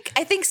Yeah.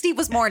 think Steve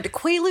was more into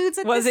Quaaludes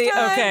at Was this he?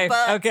 time, Okay,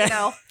 but,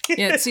 okay.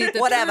 Yeah, see, the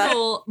Whatever.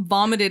 turtle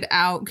vomited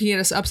out. He had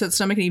an upset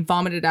stomach, and he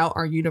vomited out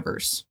our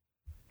universe.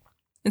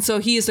 And so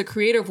he is the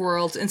creator of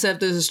worlds instead of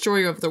the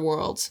destroyer of the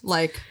worlds,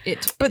 like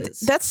it. But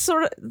is. that's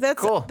sort of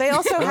Cool. they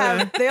also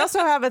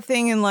have a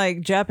thing in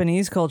like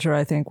Japanese culture,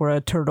 I think, where a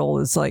turtle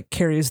is like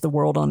carries the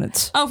world on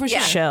its oh, for sure.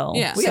 Yeah. shell.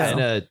 Yeah. Well, yeah, So-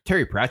 and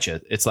Terry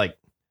Pratchett, it's like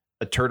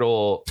a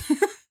turtle.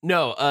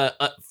 No,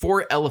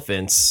 4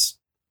 elephants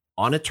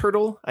on a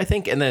turtle, I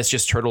think, and then it's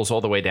just turtles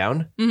all the way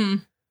down. hmm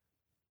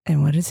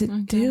And what does it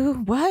Okay. do?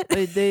 What?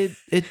 I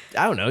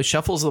don't know, it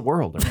shuffles the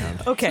world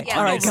around. Okay, Yeah,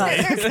 all right, got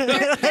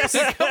there's-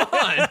 it. Come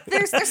on.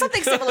 There's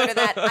something similar to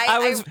that.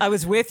 I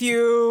was with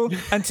you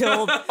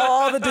until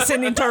all the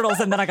descending turtles,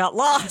 and then I got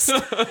lost.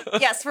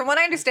 Yes, from what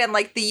I understand,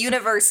 like the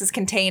universe is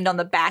contained on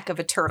the back of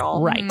a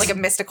turtle, Right. Like a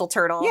mystical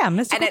turtle. Yeah,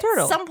 mystical and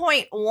turtle. At some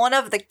point, one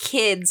of the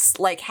kids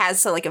like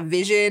has like a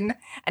vision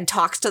and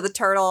talks to the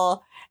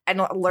turtle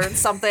and learns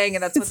something,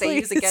 and that's what It's they like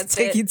use against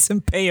taking it.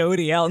 some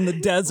peyote out in the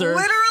desert.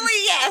 Literally,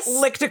 yes.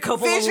 Licked a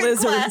couple Vision of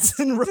lizards quest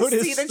and to wrote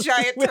see the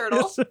giant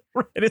turtle.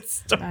 Wrote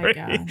his My story.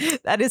 God.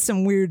 That is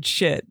some weird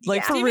shit.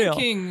 Like Yeah. for Stephen real.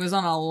 King was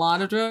on a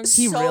lot of drugs.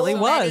 He really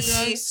was.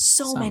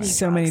 So many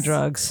So many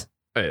drugs.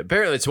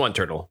 Apparently, it's one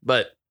turtle,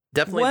 but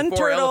definitely One the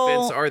 4 turtle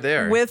elephants are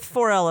there. With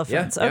 4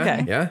 elephants.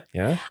 Okay.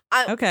 Yeah.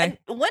 Okay.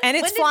 When, And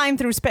it's when did- flying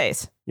through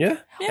space. Yeah.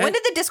 When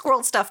did the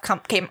Discworld stuff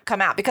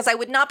come out? Because I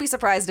would not be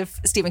surprised if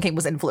Stephen King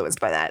was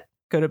influenced by that.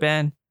 Could have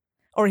been.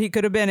 Or he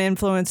could have been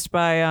influenced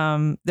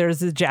by there's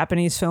the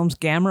Japanese films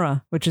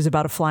Gamera, which is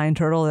about a flying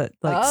turtle that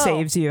like Oh.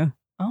 saves you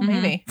Oh, Mhm.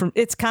 maybe. from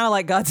it's kind of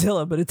like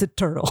Godzilla, but it's a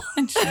turtle.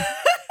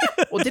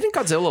 Well, didn't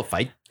Godzilla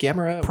fight Gamera? At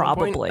one point?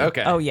 Probably.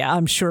 Okay. Oh yeah,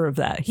 I'm sure of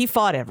that. He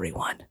fought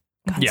everyone.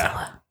 Godzilla.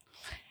 Yeah.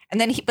 And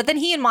then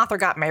he and Mothra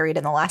got married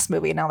in the last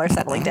movie, and now they're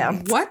settling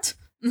down. What?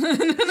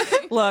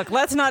 Look,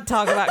 let's not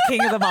talk about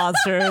King of the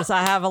Monsters.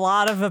 I have a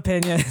lot of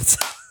opinions.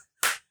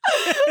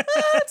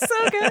 It's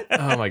so good.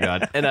 Oh my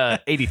god. And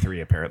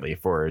 83 apparently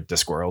for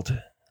Discworld.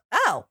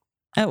 Oh.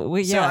 Oh,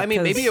 well, So yeah, I mean,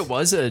 'cause- maybe it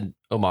was an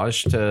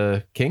homage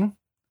to King.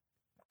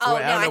 Oh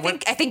Well, no, I I don't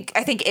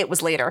know think it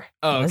was later.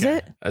 Oh, Was okay.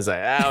 it? I was like,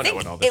 I I don't know think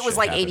when all this it was shit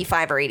like happened.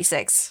 85 or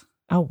 86.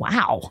 Oh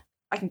wow.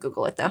 I can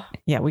Google it though.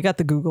 Yeah, we got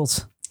the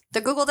Googles.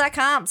 The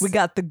Google.coms. We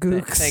got the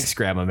Googs. Thanks,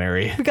 Grandma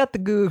Mary. We got the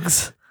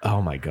Googs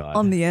Oh my god.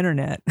 on the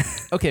internet.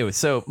 Okay,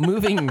 so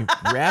moving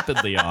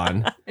rapidly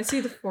on. I see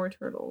the 4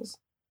 turtles.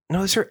 No,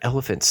 those are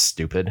elephants,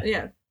 stupid.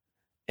 Yeah.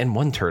 And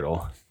 1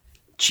 turtle.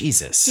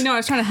 Jesus. You know, I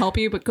was trying to help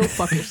you, but go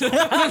fuck yourself.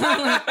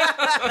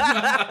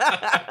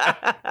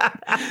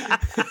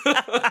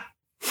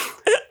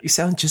 You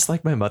sound just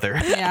like my mother.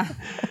 Yeah.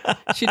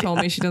 She told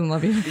me she doesn't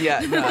love you. Yeah,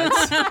 no,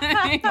 it's,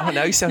 oh,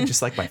 now you sound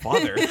just like my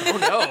father.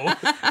 Oh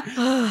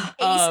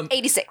no.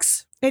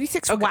 86.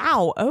 86. Okay.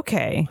 Wow.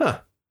 Okay. Huh.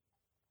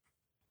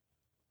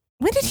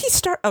 When did he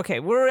start? Okay,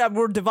 we're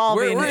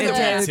devolving We're in the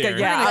into weeds here.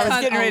 yeah. We're I gonna was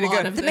cut getting ready to a go.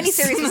 lot of The this.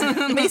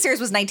 miniseries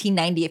was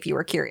 1990. If you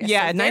were curious.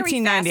 Yeah, So very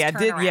 1990. I fast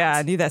did. Yeah,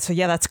 I turnaround. knew that. So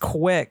yeah, that's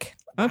quick.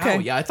 Okay.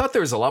 Wow, yeah, I thought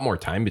there was a lot more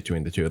time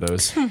between the two of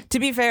those. To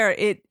be fair,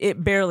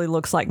 it barely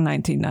looks like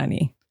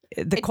 1990.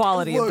 The It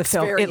quality of the looks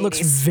film, very it looks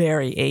 80s.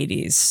 very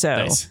 80s. So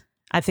Nice.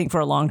 I think for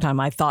a long time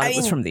I thought it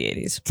was I- from the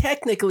 80s.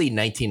 Technically,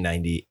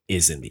 1990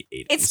 is in the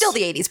 80s. It's still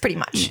the 80s, pretty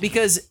much.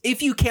 Because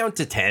if you count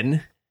to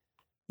 10,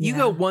 you Yeah.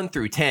 go 1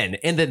 through 10,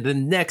 and then the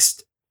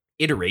next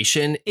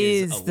iteration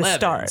is Is the 11,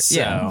 start, So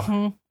yeah.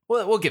 Mhm.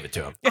 we'll give it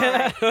to him.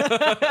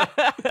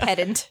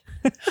 Pedant.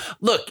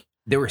 Look,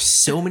 there were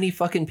so many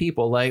fucking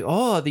people like,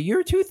 oh, the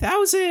year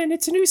 2000,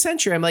 it's a new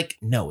century. I'm like,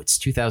 no, it's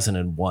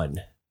 2001.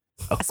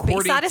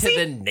 According to Odyssey?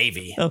 the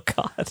Navy. Oh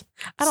God,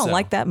 I don't So-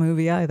 like that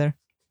movie either.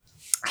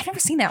 I've never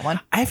seen that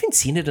one. I haven't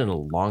seen it in a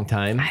long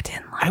time. I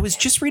didn't like. I was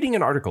just reading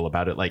an article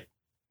about it like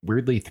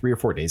weirdly 3 or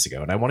 4 days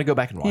ago, and I want to go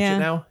back and watch Yeah. it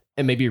now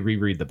and maybe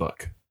reread the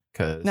book.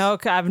 Because No,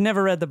 okay, I've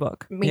never read the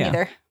book. Me Yeah.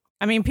 neither.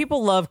 I mean,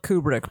 people love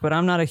Kubrick, but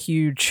I'm not a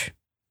huge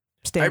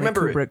Stanley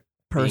remember it Kubrick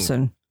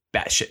person.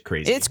 batshit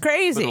crazy. It's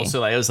crazy. But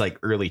also, I was like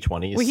early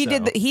 20s. Well, he so.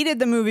 did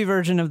the movie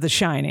version of The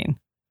Shining,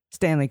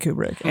 Stanley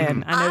Kubrick,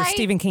 and I know I-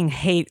 Stephen King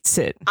hates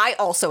it. I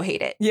also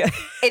hate it. Yeah,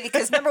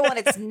 Because number one,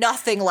 it's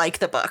nothing like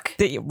the book.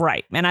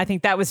 right. And I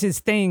think that was his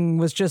thing.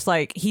 Was just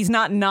like he's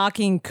not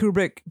knocking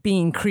Kubrick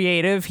being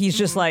creative. He's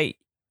just Mhm. like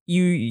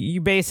you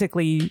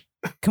basically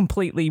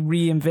completely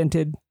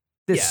reinvented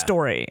this Yeah.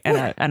 story,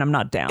 and I'm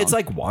not down. It's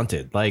like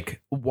Wanted.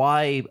 Like,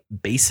 why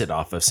base it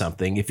off of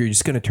something if you're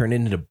just going to turn it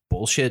into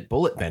bullshit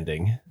bullet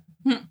bending?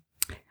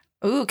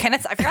 Ooh,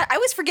 Kenneth. I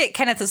always forget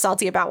Kenneth is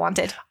salty about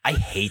Wanted. I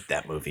hate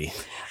that movie.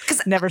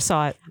 Never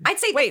saw it. I'd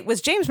say, Wait,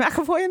 was James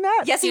McAvoy in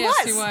that? yes, he Yes,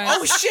 was. he was.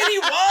 Oh shit, he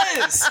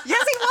was.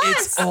 Yes, he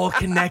was. It's all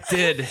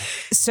connected.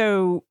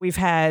 So we've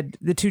had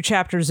the 2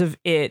 chapters of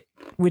It,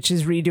 which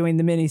is redoing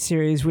the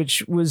miniseries,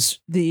 which was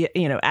the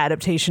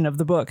adaptation of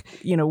the book.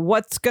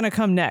 What's going to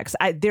come next?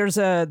 There's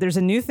a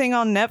new thing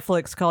on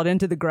Netflix called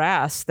Into the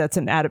Grass. That's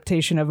an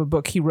adaptation of a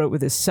book he wrote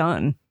with his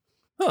son.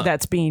 Huh.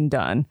 That's being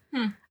done.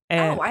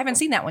 And Oh, I haven't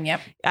seen that one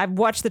yet. I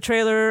watched the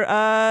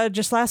trailer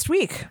just last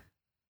week.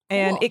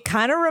 And Cool. it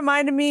kind of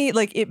reminded me,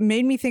 like, it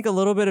made me think a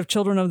little bit of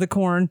Children of the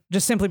Corn,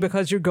 just simply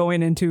because you're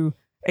going into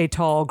a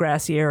tall,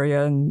 grassy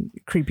area and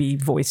creepy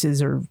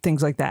voices or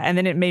things like that. And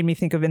then it made me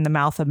think of In the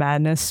Mouth of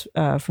Madness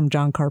from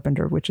John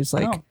Carpenter, which is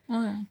like Oh.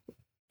 Oh,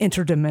 yeah.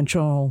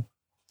 interdimensional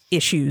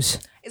issues.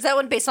 Is that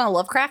one based on a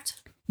Lovecraft?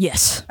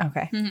 Yes.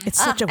 Okay.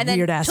 It's such a and then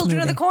weird ass Children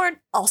movie. of the Corn,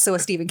 also a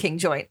Stephen King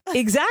joint.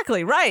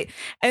 Exactly, right.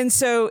 And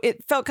so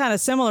it felt kind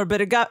of similar,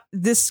 but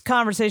this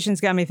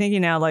conversation's got me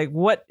thinking now, like,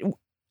 what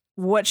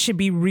should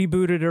be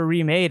rebooted or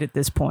remade at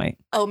this point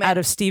Oh man, out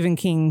of Stephen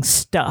King's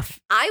stuff?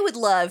 I would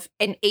love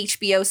an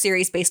HBO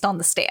series based on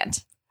The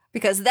Stand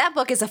because that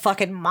book is a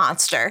fucking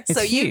monster.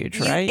 It's huge,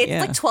 right? It's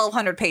Yeah. like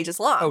 1,200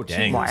 pages long. Oh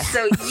dang.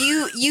 So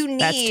you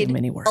That's too need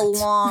many words. a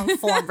long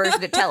form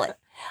version to tell it.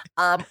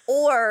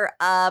 Or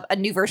a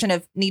new version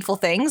of Needful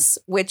Things,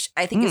 which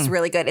I think is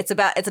really good. It's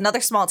another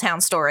small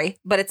town story,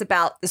 but it's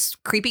about this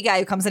creepy guy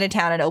who comes into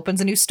town and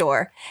opens a new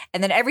store,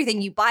 and then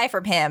everything you buy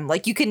from him,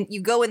 like you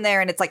go in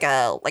there and it's like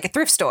a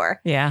thrift store,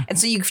 Yeah. and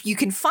so you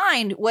can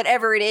find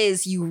whatever it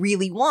is you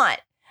really want,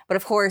 but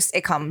of course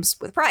it comes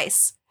with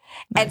price.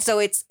 And so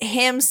it's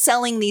him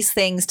selling these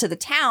things to the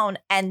town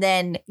and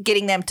then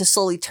getting them to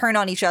slowly turn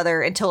on each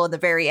other until in the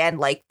very end,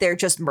 like they're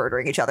just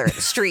murdering each other in the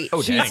street.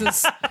 Oh dang.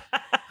 Jesus.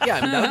 Yeah,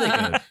 I mean, that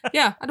would make a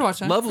Yeah, I'd watch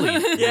that. lovely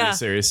Yeah.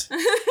 series.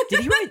 Did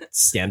he write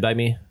Stand By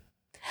Me?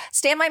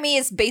 Stand By Me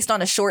is based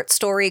on a short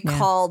story Yeah.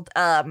 called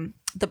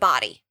The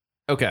Body.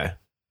 Okay.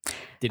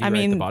 Did he I write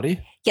mean- The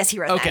Body? Yes, he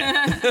wrote Okay.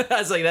 that. I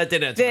was like, that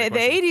didn't answer my The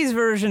question. 80s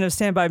version of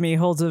Stand By Me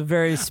holds a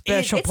very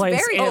special it's place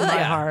very in good. my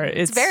Yeah. heart.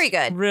 It's very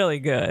good. Really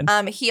good.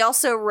 He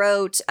also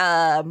wrote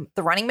The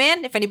Running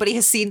Man. If anybody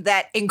has seen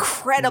that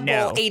incredible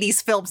No.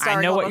 80s film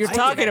starring know what Arnold you're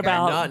I talking did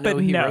about, not know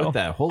but he no. wrote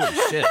that. Holy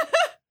shit.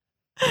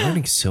 I'm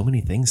learning so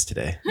many things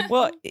today.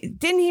 Well,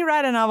 didn't he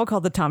write a novel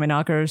called The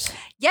Tommyknockers?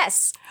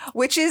 Yes,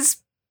 which is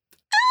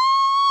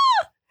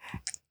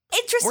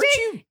interesting.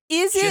 Weren't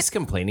you Is it? just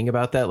complaining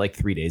about that like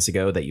 3 days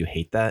ago that you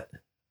hate that?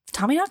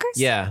 Tommyknockers?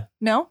 Yeah.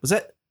 No? Was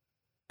that?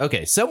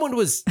 Okay, someone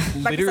was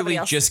somebody literally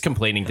else. just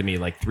complaining to me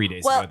like 3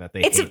 days Well, ago that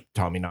they it's hate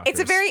Tommyknockers. It's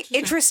a very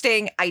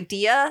interesting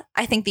idea.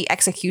 I think the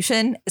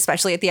execution,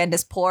 especially at the end,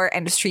 is poor,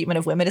 and his treatment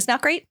of women is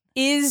not great.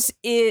 Is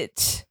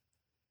it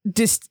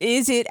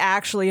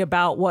actually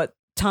about what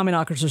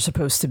Tommyknockers are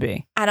supposed to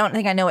be? I don't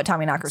think I know what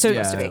Tommyknockers is So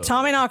supposed to be.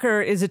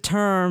 Tommyknocker is a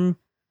term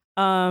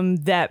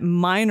that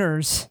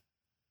miners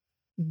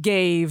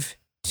gave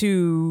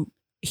to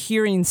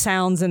hearing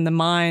sounds in the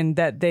mine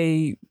that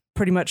they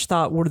pretty much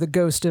thought were the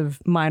ghost of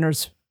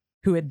miners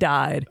who had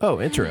died.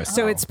 Oh, interesting.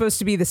 So it's supposed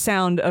to be the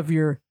sound of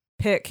your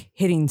pick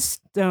hitting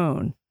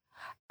stone,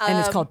 and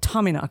it's called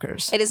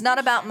Tommyknockers. It is not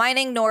about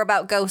mining nor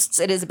about ghosts.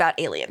 It is about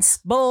aliens.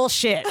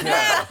 Bullshit.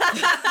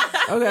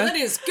 Okay. That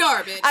is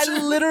garbage. I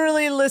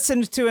literally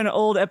listened to an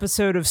old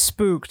episode of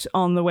Spooked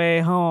on the way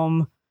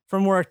home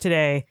from work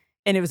today,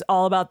 and it was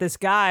all about this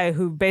guy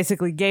who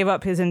basically gave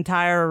up his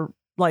entire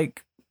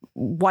like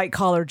white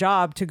collar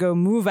job to go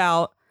move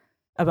out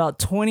about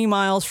 20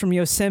 miles from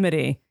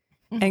Yosemite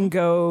and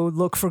go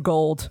look for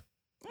gold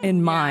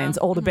in mines,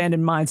 old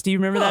abandoned mines. Do you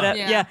remember that?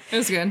 yeah, it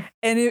was good.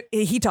 And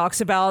he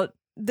talks about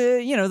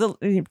the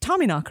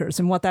Tommyknockers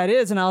and what that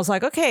is. And I was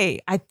like, okay,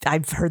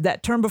 I've heard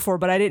that term before,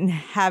 but I didn't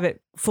have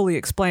it fully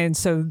explained.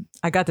 So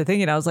I got to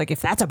thinking, I was like,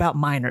 if that's about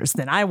miners,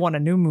 then I want a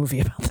new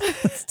movie about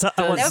that.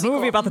 I want That a would be movie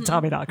cool. about the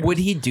Tommyknockers. Would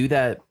he do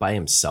that by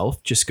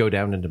himself? Just go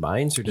down into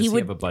mines, or does he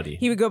have a buddy?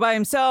 He would go by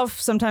himself.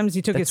 Sometimes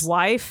he took his That's-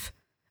 wife.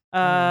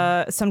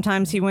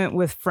 Sometimes he went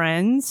with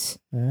friends.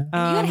 You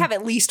gotta have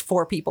at least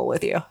 4 people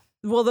with you.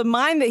 Well, the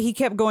mine that he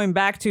kept going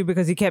back to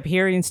because he kept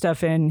hearing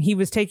stuff in, he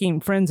was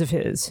taking friends of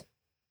his.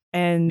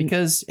 And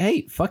Because,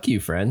 hey, fuck you,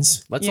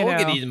 friends. Let's You all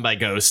get know. eaten by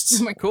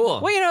ghosts. Cool.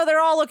 well, they're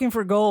all looking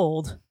for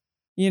gold.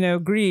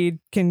 Greed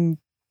can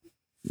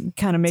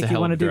kind of make It's a you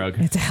hell want to of a do.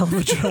 drug. It's a hell of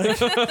a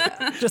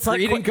drug. Just like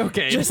Greed and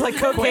cocaine. just like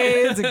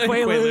cocaines and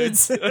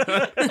quaaludes.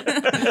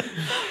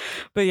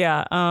 But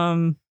yeah,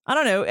 I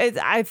don't know.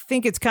 I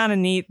think it's kind of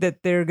neat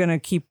that they're gonna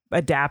keep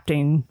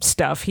adapting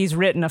stuff. He's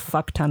written a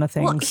fuck ton of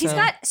things. Well, he's so-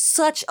 got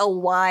such a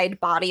wide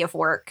body of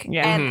work.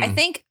 Yeah. And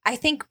I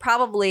think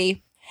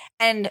probably,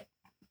 and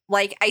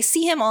like I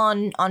see him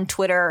on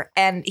Twitter,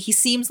 and he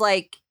seems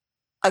like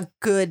a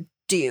good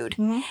dude.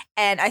 Mhm.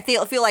 And I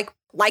feel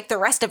like the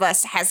rest of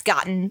us has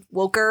gotten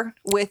woker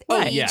with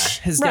Oh, age. yeah.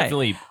 Has Right.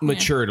 definitely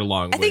matured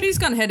along I with think He's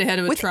gone head to head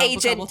with With Trump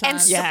age a and, couple and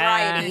times. Yeah.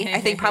 sobriety.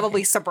 I think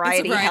probably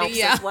sobriety helps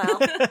yeah. as well.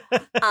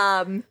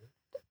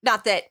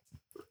 Not that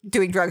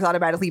doing drugs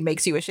automatically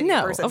makes you a shitty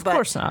no, person. of but-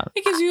 course not.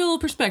 It gives you a little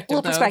perspective.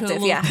 Little though, perspective, a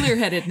little yeah.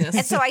 clear-headedness.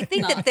 And so I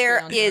think that Not there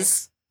down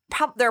is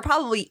there are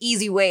probably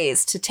easy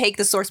ways to take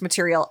the source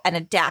material and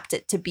adapt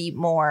it to be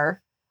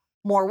more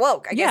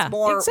woke. I Yeah, guess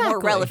more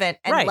exactly. relevant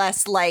and Right.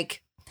 less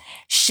like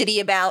shitty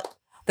about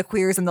the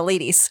queers and the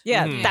ladies.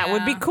 Yeah, Mhm. that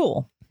would be Yeah.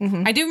 cool.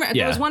 Mhm. I do remember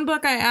Yeah. there was one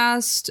book I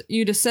asked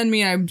you to send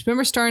me, and I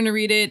remember starting to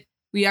read it.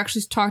 We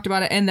actually talked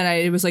about it, and then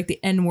it was like the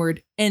N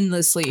word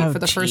endlessly Oh, for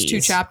the first 2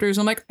 geez. chapters.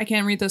 I'm like, I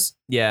can't read this.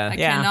 Yeah. I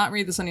Yeah. cannot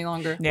read this any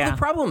longer. Well, Yeah. the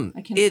problem,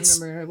 I can't it's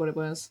remember what it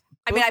was.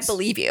 I mean, I Books.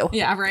 believe you.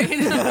 Yeah, right.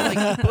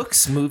 like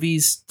books,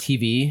 movies,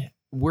 TV.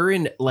 We're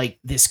in like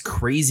this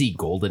crazy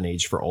golden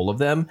age for all of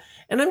them.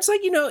 And I'm just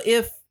like,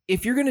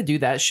 if you're going to do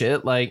that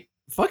shit, like,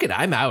 fuck it,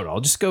 I'm out.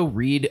 I'll just go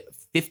read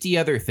 50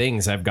 other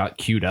things I've got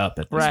queued up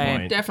at this Right.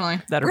 point. Definitely.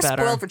 That are We're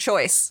better. spoiled for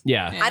choice.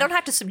 Yeah. Yeah. I don't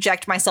have to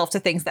subject myself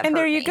to things that And hurt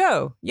there you me.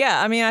 go. Yeah,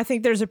 I mean, I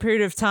think there's a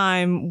period of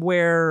time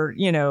where,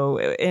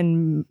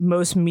 in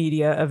most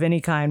media of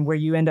any kind, where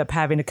you end up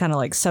having to kind of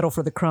like settle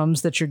for the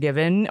crumbs that you're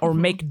given or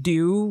make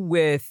do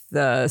with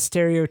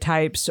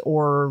stereotypes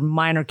or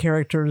minor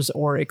characters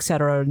or et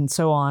cetera and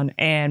so on.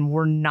 And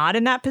we're not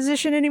in that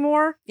position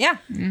anymore, Yeah.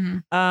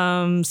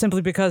 Mm-hmm.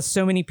 simply because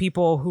so many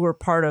people who are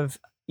part of,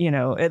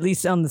 at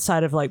least on the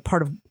side of like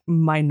part of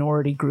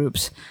minority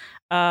groups,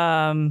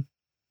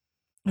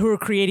 who are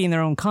creating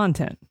their own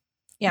content.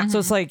 Yeah. So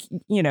it's like,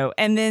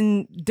 and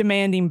then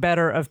demanding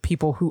better of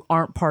people who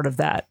aren't part of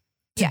that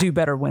to Yeah. do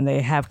better when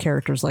they have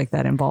characters like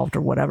that involved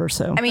or whatever.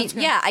 So I mean, That's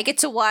good. yeah, I get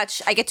to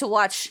watch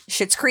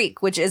Schitt's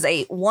Creek, which is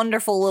a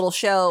wonderful little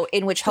show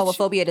in which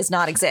homophobia does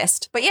not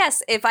exist. But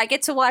yes, if I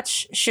get to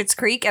watch Schitt's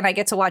Creek and I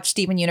get to watch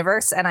Steven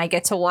Universe and I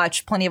get to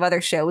watch plenty of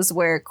other shows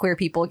where queer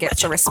people get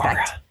the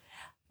respect.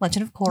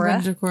 Legend of Korra.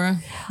 Legend of Korra.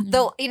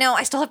 Though,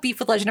 I still have beef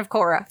with Legend of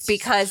Korra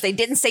because they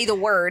didn't say the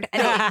word.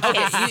 And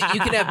You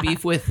can have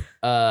beef with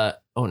Fucking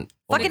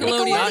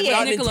Nickelodeon.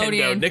 Not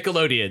Nickelodeon. Nintendo.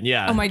 Nickelodeon,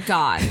 yeah. Oh my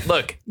God.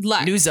 Look,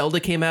 Like, new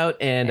Zelda came out,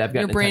 and I've got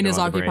your brain Nintendo is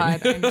on the brain.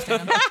 occupied. I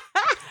understand.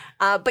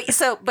 But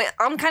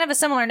on kind of a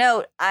similar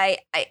note, I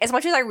as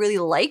much as I really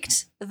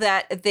liked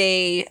that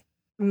they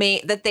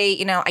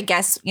I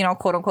guess,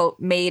 quote unquote,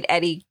 made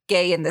Eddie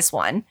gay in this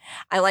one.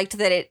 I liked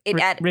that it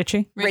added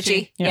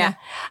Richie. yeah.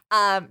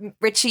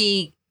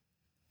 Richie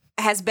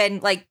has been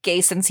like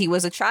gay since he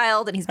was a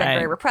child, and he's been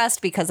very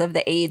repressed because of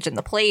the age and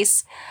the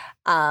place.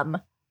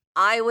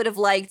 I would have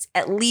liked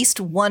at least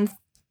one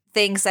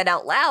thing said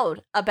out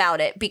loud about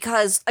it,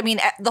 because I mean,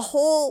 the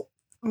whole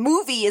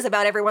movie is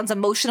about everyone's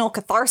emotional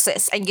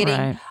catharsis and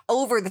getting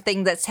over the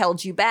thing that's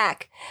held you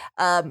back.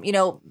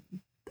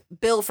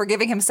 Bill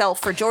forgiving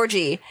himself for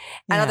Georgie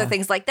and other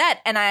things like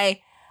that. And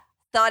I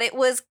thought it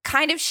was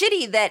kind of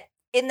shitty that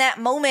in that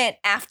moment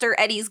after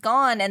Eddie's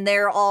gone and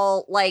they're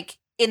all like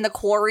in the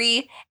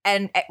quarry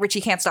and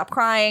Richie can't stop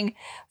crying,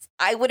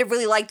 I would have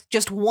really liked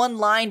just one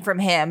line from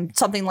him,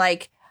 something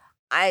like,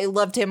 I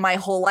loved him my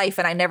whole life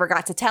and I never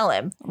got to tell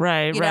him.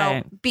 Right.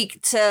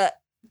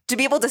 To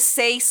be able to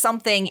say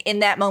something in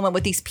that moment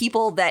with these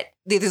people that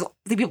the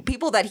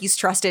people that he's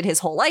trusted his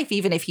whole life,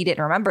 even if he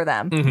didn't remember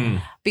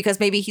them, because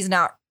maybe he's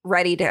not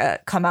ready to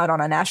come out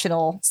on a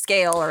national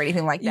scale or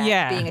anything like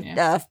that. Being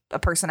a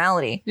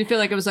personality. You feel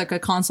like it was like a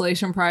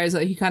consolation prize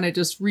that he kind of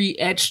just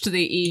re-etched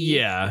the E.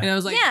 Yeah. And I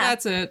was like,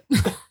 that's it.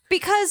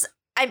 because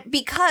I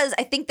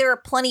think there are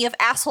plenty of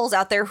assholes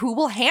out there who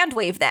will hand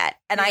wave that.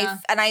 And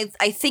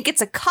I think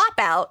it's a cop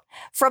out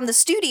from the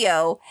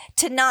studio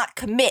to not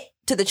commit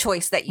to the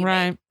choice that you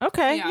made.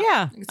 Okay.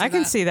 Yeah. I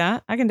can see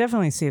that. I can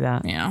definitely see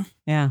that. Yeah.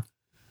 Yeah.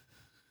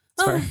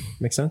 That's fair.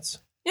 Makes sense.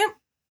 Yep.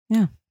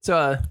 Yeah.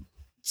 So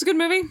it's a good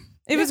movie.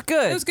 It was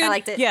good. It was good. I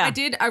liked it. Yeah.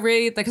 I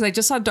really because I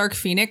just saw Dark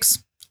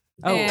Phoenix.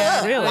 Oh,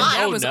 and really?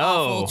 That Oh, was no. an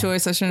awful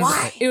choice. I shouldn't.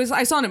 Why? It was.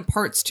 I saw it in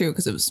parts too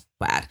because it was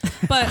bad.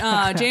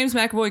 But James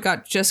McAvoy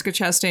got Jessica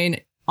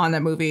Chastain on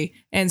that movie,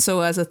 and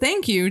so as a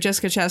thank you,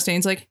 Jessica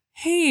Chastain's like,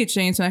 "Hey,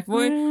 James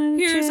McAvoy,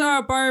 here's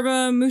our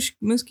Barbara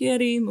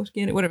Muschietti,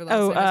 whatever that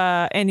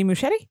is." Andy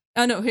Muschietti?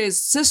 Oh no, his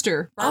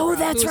sister. Barbara,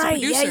 That's who was a right.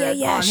 producer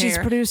Yeah. on She's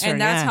here. producer. And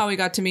that's how we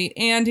got to meet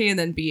Andy and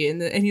then B.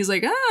 And he's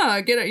like,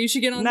 you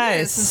should get on Nice.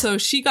 this. And so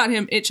she got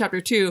him It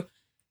Chapter 2.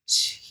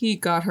 He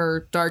got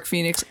her Dark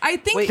Phoenix. I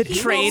think Wait, the he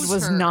trade knows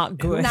was her. not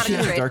good. Not a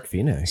good trade. Dark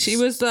Phoenix. She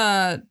was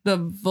the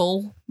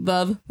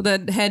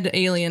head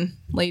alien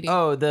lady.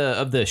 of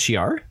the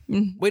Shi'ar?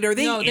 Mhm. Wait, are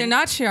they? No, they're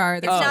not Shi'ar.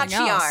 They're It's not something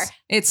else. Shi'ar.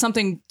 It's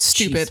something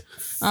stupid.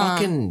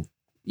 Fucking.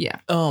 Yeah.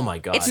 Oh my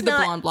god. It's The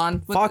not-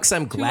 blonde. with- Fox,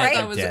 I'm who glad I thought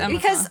you're was dead. Emma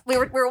Because Frost. we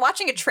were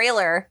watching a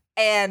trailer,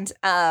 and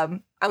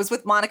I was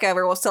with Monica.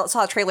 We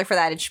saw a trailer for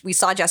that, and we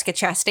saw Jessica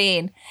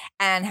Chastain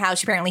and how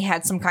she apparently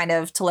had some kind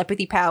of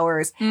telepathy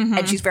powers, Mhm.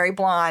 and she's very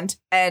blonde.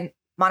 And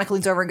Monica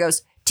leans over and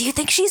goes, "Do you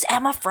think she's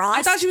Emma Frost?"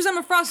 I thought she was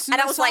Emma Frost. And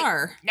I was like,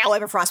 "No,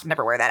 Emma Frost would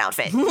never wear that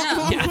outfit." Yeah.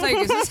 I was like,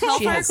 is this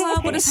Hellfire has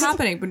Club? What is taste.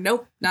 happening? But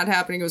nope, not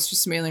happening. It was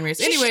just some alien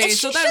race. Anyway, she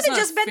so should that's have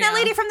just been that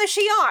lady from the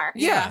Shi'ar.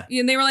 Yeah.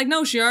 And they were like,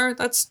 no, Shi'ar,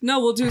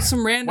 we'll do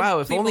some random. Wow,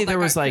 if people only that there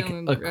was got like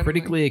killed a randomly.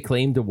 critically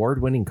acclaimed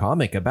award-winning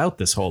comic about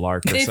this whole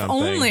arc or If something.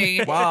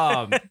 only.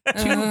 Wow, too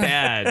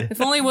bad.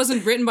 If only it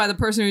wasn't written by the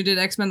person who did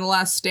X-Men The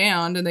Last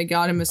Stand and they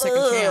got him a second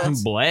Ugh.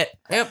 chance. Blet.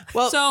 Yep.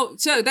 Well- so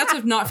that's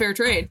a not fair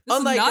trade. This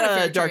Unlike, is not a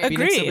fair Dark trade.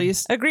 Phoenix, at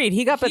least. Agreed.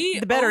 He got He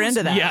the better owes end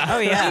of that. me. Yeah. Oh,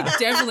 yeah.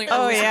 He definitely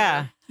Oh, owes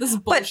yeah. me. This is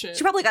But bullshit.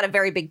 she probably got a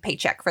very big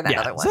paycheck for that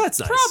Yeah, other one. so that's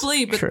nice.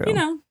 Probably, but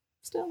True.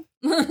 still.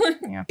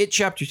 It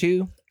Chapter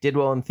 2 did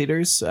well in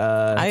theaters.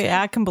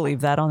 I can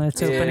believe that on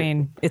its Yeah.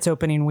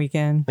 opening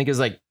weekend. I think it was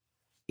like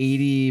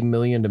 80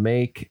 million to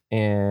make,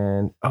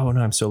 and oh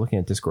no, I'm still looking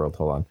at Discworld.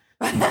 Hold on.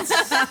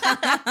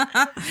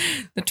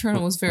 The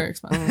Turtle was very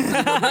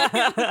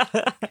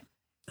expensive.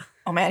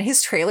 Oh man,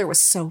 his trailer was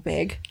so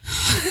big.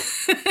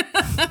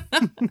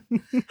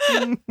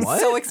 What?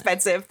 So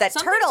expensive. That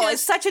Something turtle just-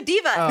 is such a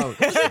diva. Oh,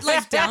 Was it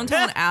like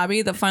Downtown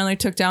Abbey that finally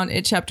took down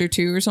It Chapter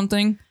 2 or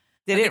something?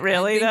 Did it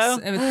really, though?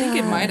 I think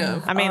it might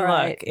have. I mean, All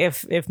right.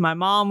 look, if my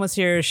mom was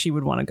here, she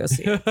would want to go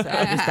see it. So just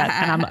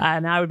that,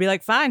 and I would be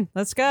like, fine,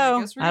 let's go.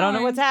 guess we're I don't know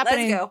going. what's Let's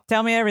happening. go.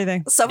 Tell me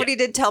everything. Somebody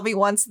did tell me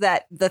once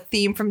that the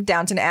theme from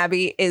Downton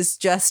Abbey is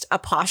just a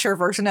posher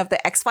version of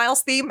the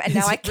X-Files theme, and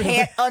now I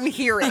can't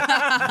unhear it.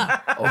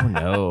 oh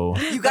no.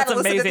 You got That's to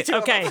listen to the amazing. two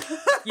of Okay. them.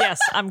 Yes,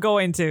 I'm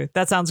going to.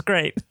 That sounds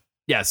great.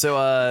 Yeah,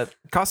 so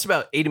cost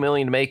about 80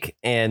 million to make,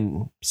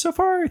 and so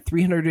far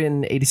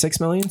 386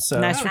 million. So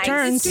Nice Nice.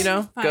 returns. you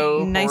know, Fine.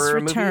 go Nice horror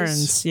returns.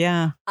 movies.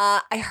 Yeah.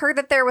 I heard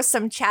that there was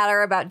some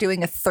chatter about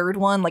doing a third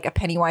one, like a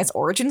Pennywise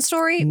origin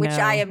story, which No.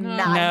 I am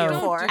not No. here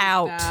for. Don't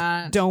Out.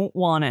 that. Don't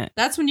want it.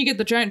 That's when you get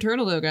the giant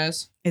turtle, though,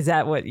 guys. Is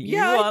that what you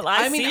Yeah, want?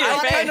 I mean, see your I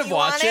want face. kind it. of You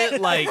watch want it,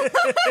 it? like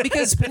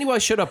because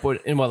Pennywise showed up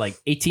in what, like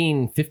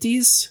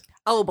 1850s.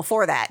 Oh,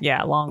 before that.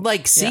 Yeah, long.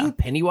 Like seeing Yeah.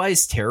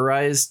 Pennywise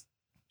terrorize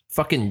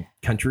fucking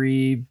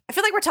country. I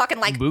feel like we're talking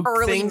like Mook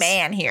early things?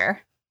 man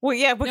here. Well,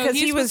 yeah, No, because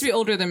he's he supposed was to be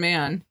older than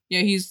man. Yeah,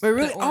 he's. Wait,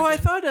 really? the Oh, I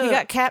origin. thought he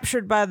got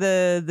captured by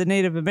the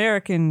Native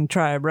American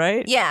tribe,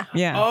 right? Yeah.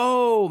 Yeah.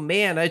 Oh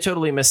man, I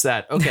totally missed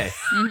that. Okay,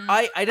 Mhm.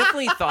 I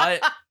definitely thought.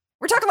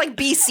 We're talking like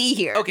BC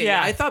here. Okay,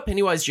 Yeah. I thought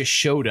Pennywise just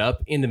showed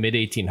up in the mid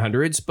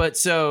 1800s, but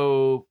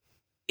so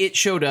it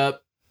showed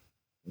up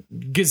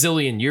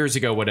gazillion years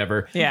ago,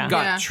 whatever, Yeah.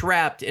 got Yeah.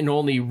 trapped and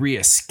only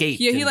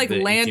re-escaped. Yeah, he in like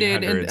the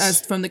landed 1800s.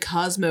 as from the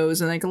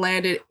cosmos and like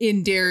landed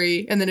in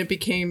Derry, and then it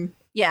became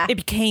Yeah. It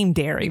became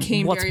Derry.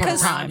 Became Once Derry upon a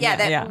over time. yeah,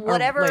 that or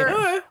whatever-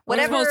 later.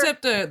 Whatever. Well,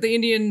 except the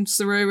Indians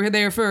were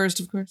there first,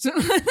 of course.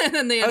 And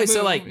then they had Oh, to so,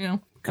 move, like- you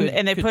know.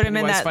 And they Could put him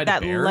in Pennywise fight a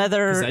that bear? 'Cause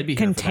leather I'd be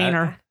here for that.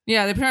 container.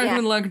 Yeah, they put him Yeah.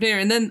 in the luck there,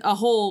 and then a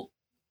whole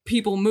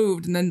people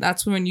moved, and then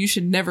that's when you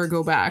should never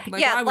go back.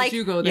 Like, Yeah, why like, would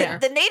you go The, there?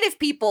 the native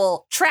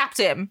people trapped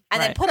him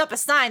and then Right. put up a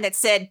sign that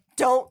said,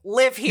 "Don't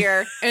live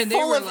here," And they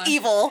full were of like-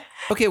 evil.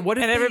 Okay, what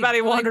if And they-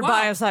 everybody like, wandered wow. by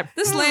and was like,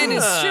 This land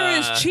is sure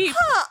as cheap.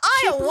 Huh,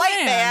 I a Cheap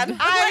white land. man.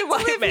 I white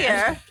like to live man.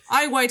 here.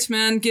 I, white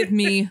man, give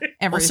me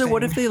everything. Also,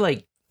 what if they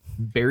like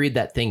buried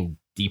that thing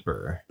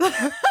deeper?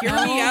 Hear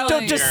me out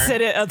don't just here.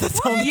 sit it at the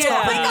thumbs Yeah.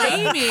 up.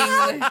 Blaming.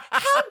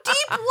 How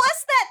deep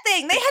was that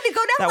thing? They had to go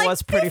down That like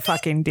was pretty 50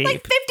 fucking deep.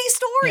 like 50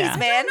 stories, Yeah. I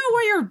man. don't know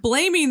why you're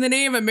blaming the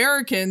Native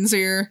Americans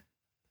here.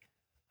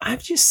 I'm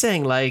just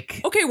saying,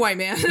 like, Okay, white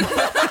man.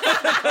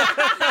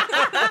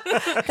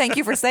 Thank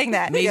you for saying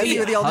that. maybe because you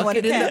were the only huck one who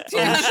it in can.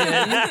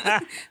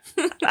 the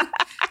ocean,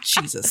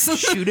 Jesus.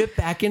 shoot it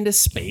back into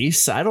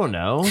space. I don't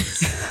know.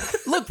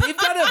 Look, they've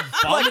got a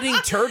vomiting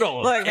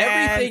turtle. look,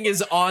 man. Everything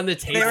is on the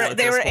table. at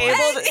They this were point.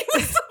 able to.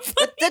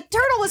 The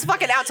turtle was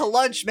fucking out to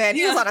lunch, man.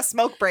 He was on a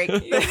smoke break.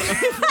 He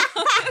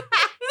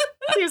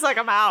was like,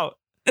 I'm out.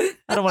 I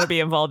don't want to be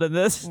involved in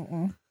this.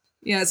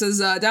 Yeah, it says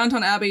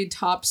Downton Abbey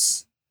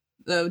tops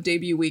the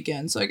debut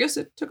weekend, so I guess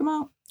it took them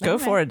out. Go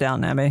for it,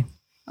 Down Abbey.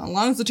 As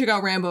long as they took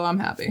out Rambo, I'm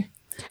happy.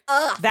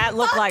 Ugh, That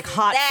looked fuck like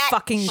hot that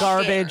fucking shit.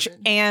 garbage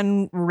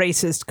and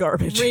racist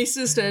garbage.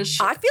 Racist as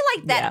shit. I feel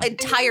like that Yeah.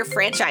 entire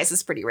franchise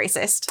is pretty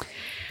racist.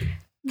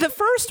 The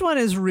first one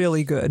is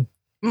really good.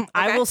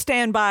 I Okay. will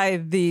stand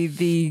by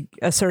the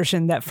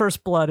assertion that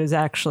First Blood is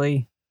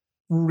actually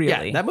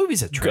really Yeah, that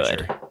movie's a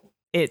treasure.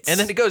 it's And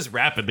then it goes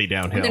rapidly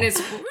downhill. And then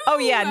it's oh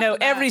yeah, no, after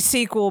that. every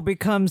sequel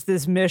becomes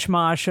this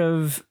mishmash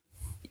of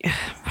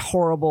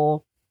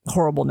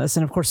horribleness,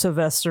 and of course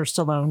Sylvester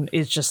Stallone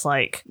is just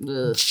like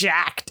Ugh.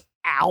 jacked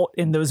out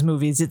in those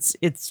movies. It's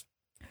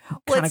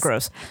Well, kind of it's-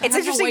 gross. It's That's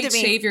interesting what a to white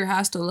me. savior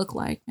has to look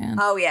like, man.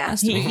 Oh yeah.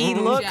 Has to He, be he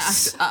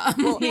looks jacked.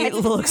 he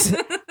looks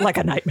like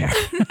a nightmare.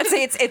 I'd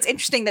say it's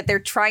interesting that they're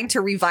trying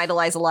to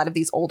revitalize a lot of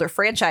these older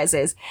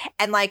franchises,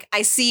 and like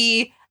I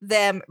see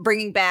them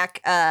bringing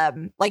back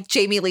like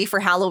Jamie Lee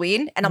for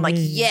Halloween, and I'm like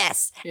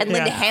yes, and Yeah.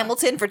 Linda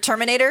Hamilton for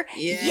Terminator,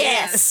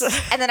 Yes.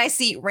 and then I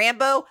see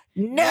Rambo,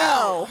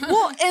 no.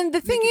 Well, and the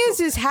thing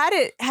is had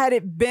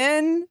it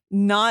been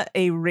not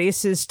a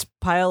racist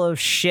pile of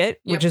shit,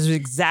 which Yep. is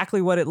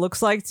exactly what it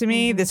looks like to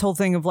me. This whole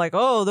thing of like,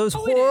 oh, those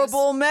Oh, it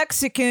horrible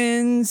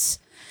Mexicans.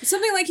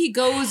 Something like he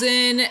goes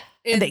in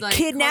And they like,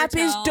 kidnap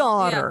his cartel,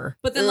 daughter. yeah.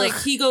 But then like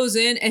Ugh. he goes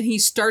in and he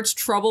starts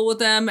trouble with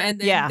them, and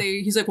then Yeah.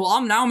 he's like, "Well,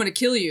 I'm going to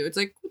kill you." It's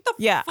like, what the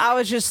Yeah, I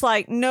was just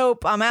like,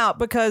 nope, I'm out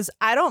because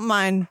I don't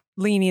mind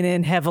leaning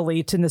in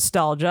heavily to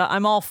nostalgia.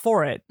 I'm all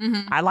for it.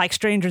 Mhm. I like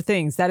Stranger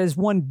Things. That is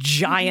one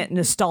giant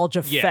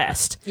nostalgia Yeah.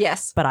 fest,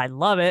 Yes, but I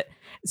love it.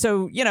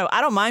 So,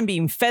 I don't mind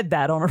being fed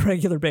that on a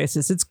regular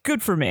basis. It's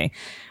good for me.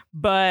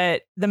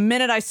 But the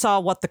minute I saw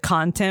what the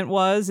content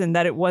was and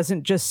that it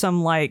wasn't just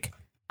some like,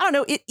 I don't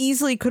know, it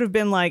easily could have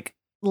been like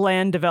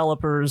land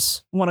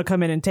developers want to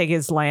come in and take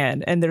his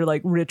land and they're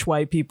like rich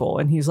white people.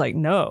 And he's like,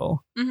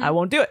 no, Mhm. I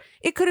won't do it.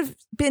 It could have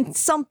been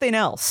something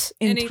else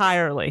Anything.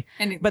 entirely.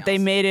 Anything But they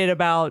else. made it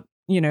about,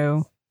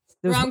 those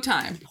wrong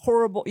time.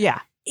 horrible. Yeah,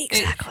 It-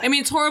 exactly. I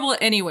mean, it's horrible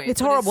anyway.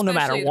 It's but horrible no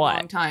matter especially the what.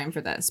 Wrong time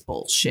for that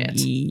bullshit.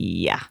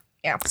 Yeah.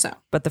 So,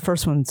 But the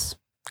first one's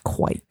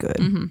quite good.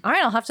 mhm. all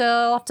right, I'll have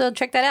to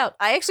check that out.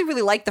 I actually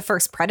really like the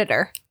first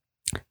Predator,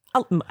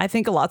 I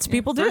think lots of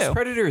people do. First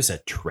Predator is a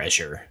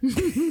treasure.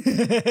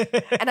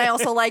 and I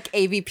also like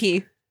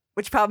AVP,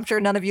 which I'm sure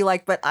none of you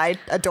like, but I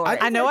adore it.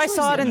 I know I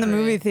saw it in the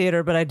movie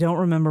theater, but I don't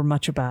remember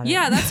much about it.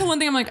 Yeah, that's the one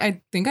thing I'm like,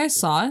 I think I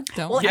saw it.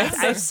 Don't Well, I? Yeah.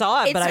 I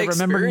saw it, but I It's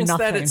remember Experienced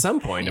nothing. that at some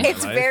point in my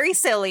It's life. very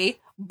silly,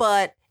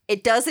 but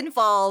it does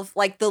involve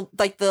like the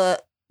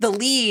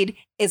lead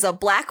is a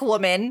black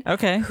woman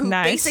Okay, who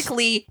nice.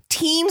 basically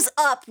teams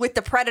up with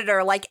the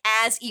Predator like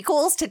as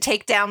equals to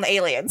take down the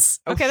aliens.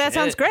 Okay, that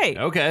sounds Shit. great.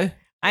 Okay.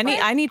 I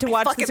need to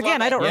watch fucking this again.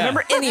 love I don't it. Yeah.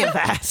 remember any of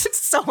that. It's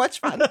so much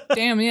fun.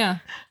 Damn, yeah.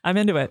 I'm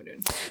into it.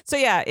 So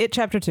yeah, It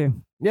Chapter 2.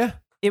 Yeah.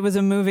 It was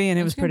a movie and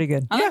it was Okay. pretty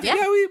good. I like Yeah,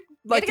 it. we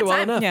liked good it well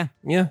time. enough. Yeah,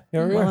 Yeah,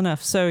 here we well are.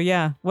 enough. So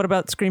yeah, what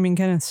about Screaming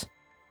Kenneth?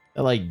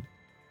 Like,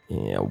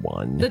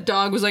 one. The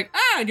dog was like,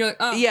 and you're like,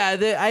 oh. Yeah,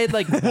 I had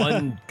like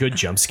one good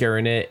jump scare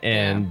in it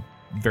and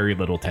very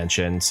little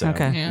tension. So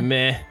Okay. Yeah.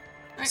 meh.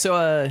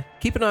 So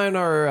keep an eye on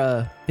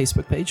our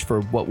Facebook page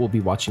for what we'll be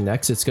watching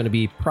next. It's going to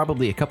be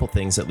probably a couple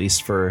things at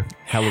least for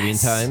Halloween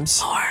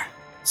times.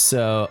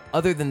 So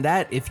other than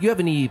that, if you have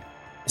any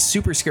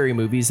super scary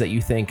movies that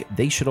you think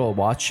they should all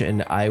watch,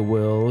 and I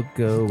will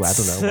go, I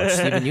don't know, watch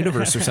Steven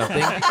Universe or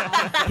something,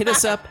 hit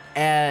us up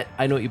at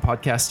I Know What You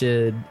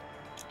Podcasted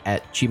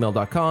at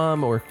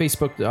gmail.com or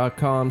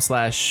facebook.com/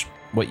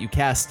 What You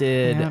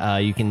Casted. Yeah.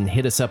 You can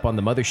hit us up on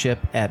the mothership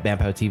at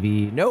Bampow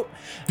TV. Nope.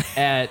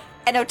 At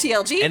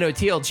NOTLG.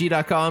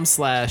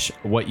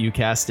 notlg.com/what you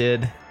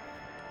casted.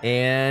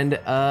 And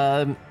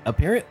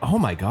apparent. Oh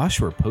my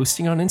gosh, we're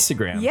posting on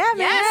Instagram. Yeah, man.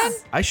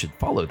 Yes. I should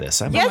follow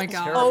this. I'm Oh my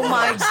god. Oh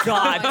my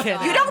God,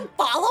 Ken. You don't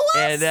follow us?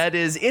 And that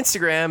is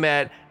Instagram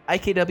at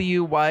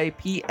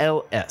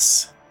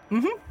IKWYPLS.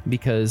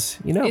 Because,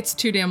 you know, It's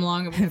too damn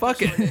long. Of a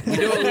fuck it. We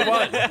do what we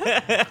want.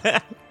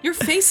 Your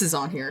face is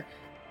on here.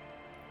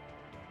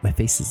 My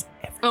face is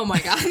everywhere. Oh my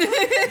god.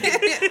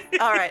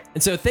 All right.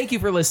 And so thank you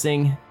for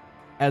listening.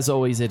 As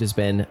always, it has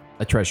been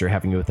a treasure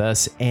having you with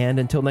us. And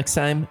until next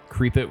time,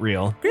 creep it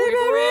real.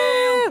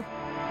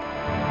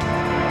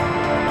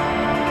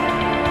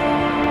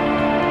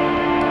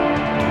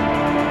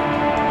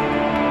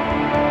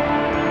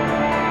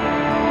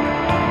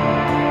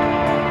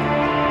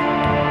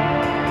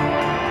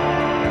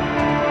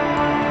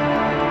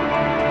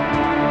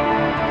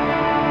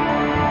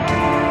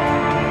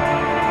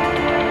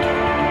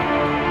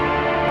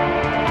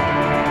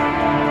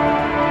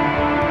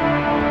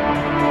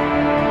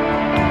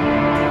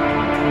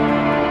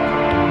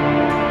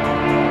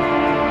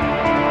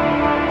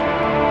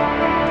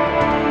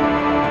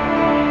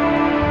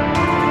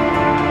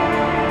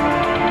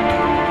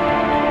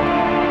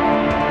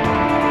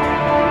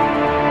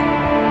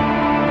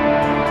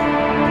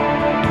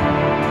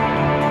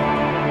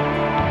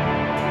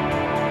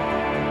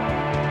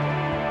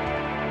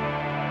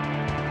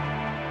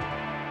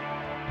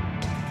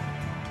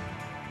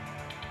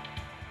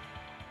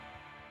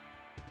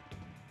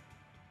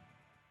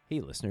 Hey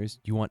listeners,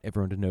 do you want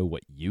everyone to know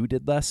what you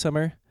did last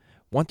summer?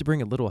 Want to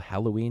bring a little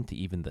Halloween to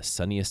even the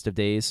sunniest of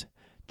days?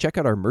 Check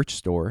out our merch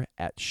store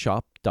at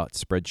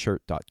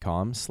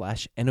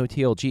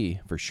shop.spreadshirt.com/NOTLG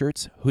for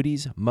shirts,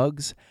 hoodies,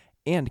 mugs,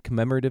 and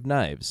commemorative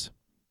knives.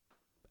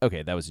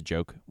 Okay, that was a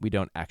joke. We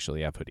don't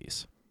actually have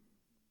hoodies.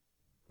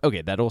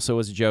 Okay, that also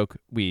was a joke.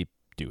 We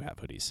do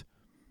have hoodies.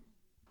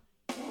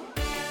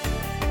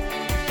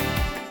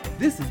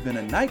 This has been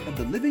a Night of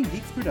the Living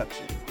Geeks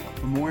production.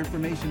 For more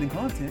information and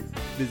content,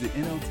 visit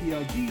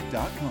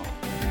NOTLG.com.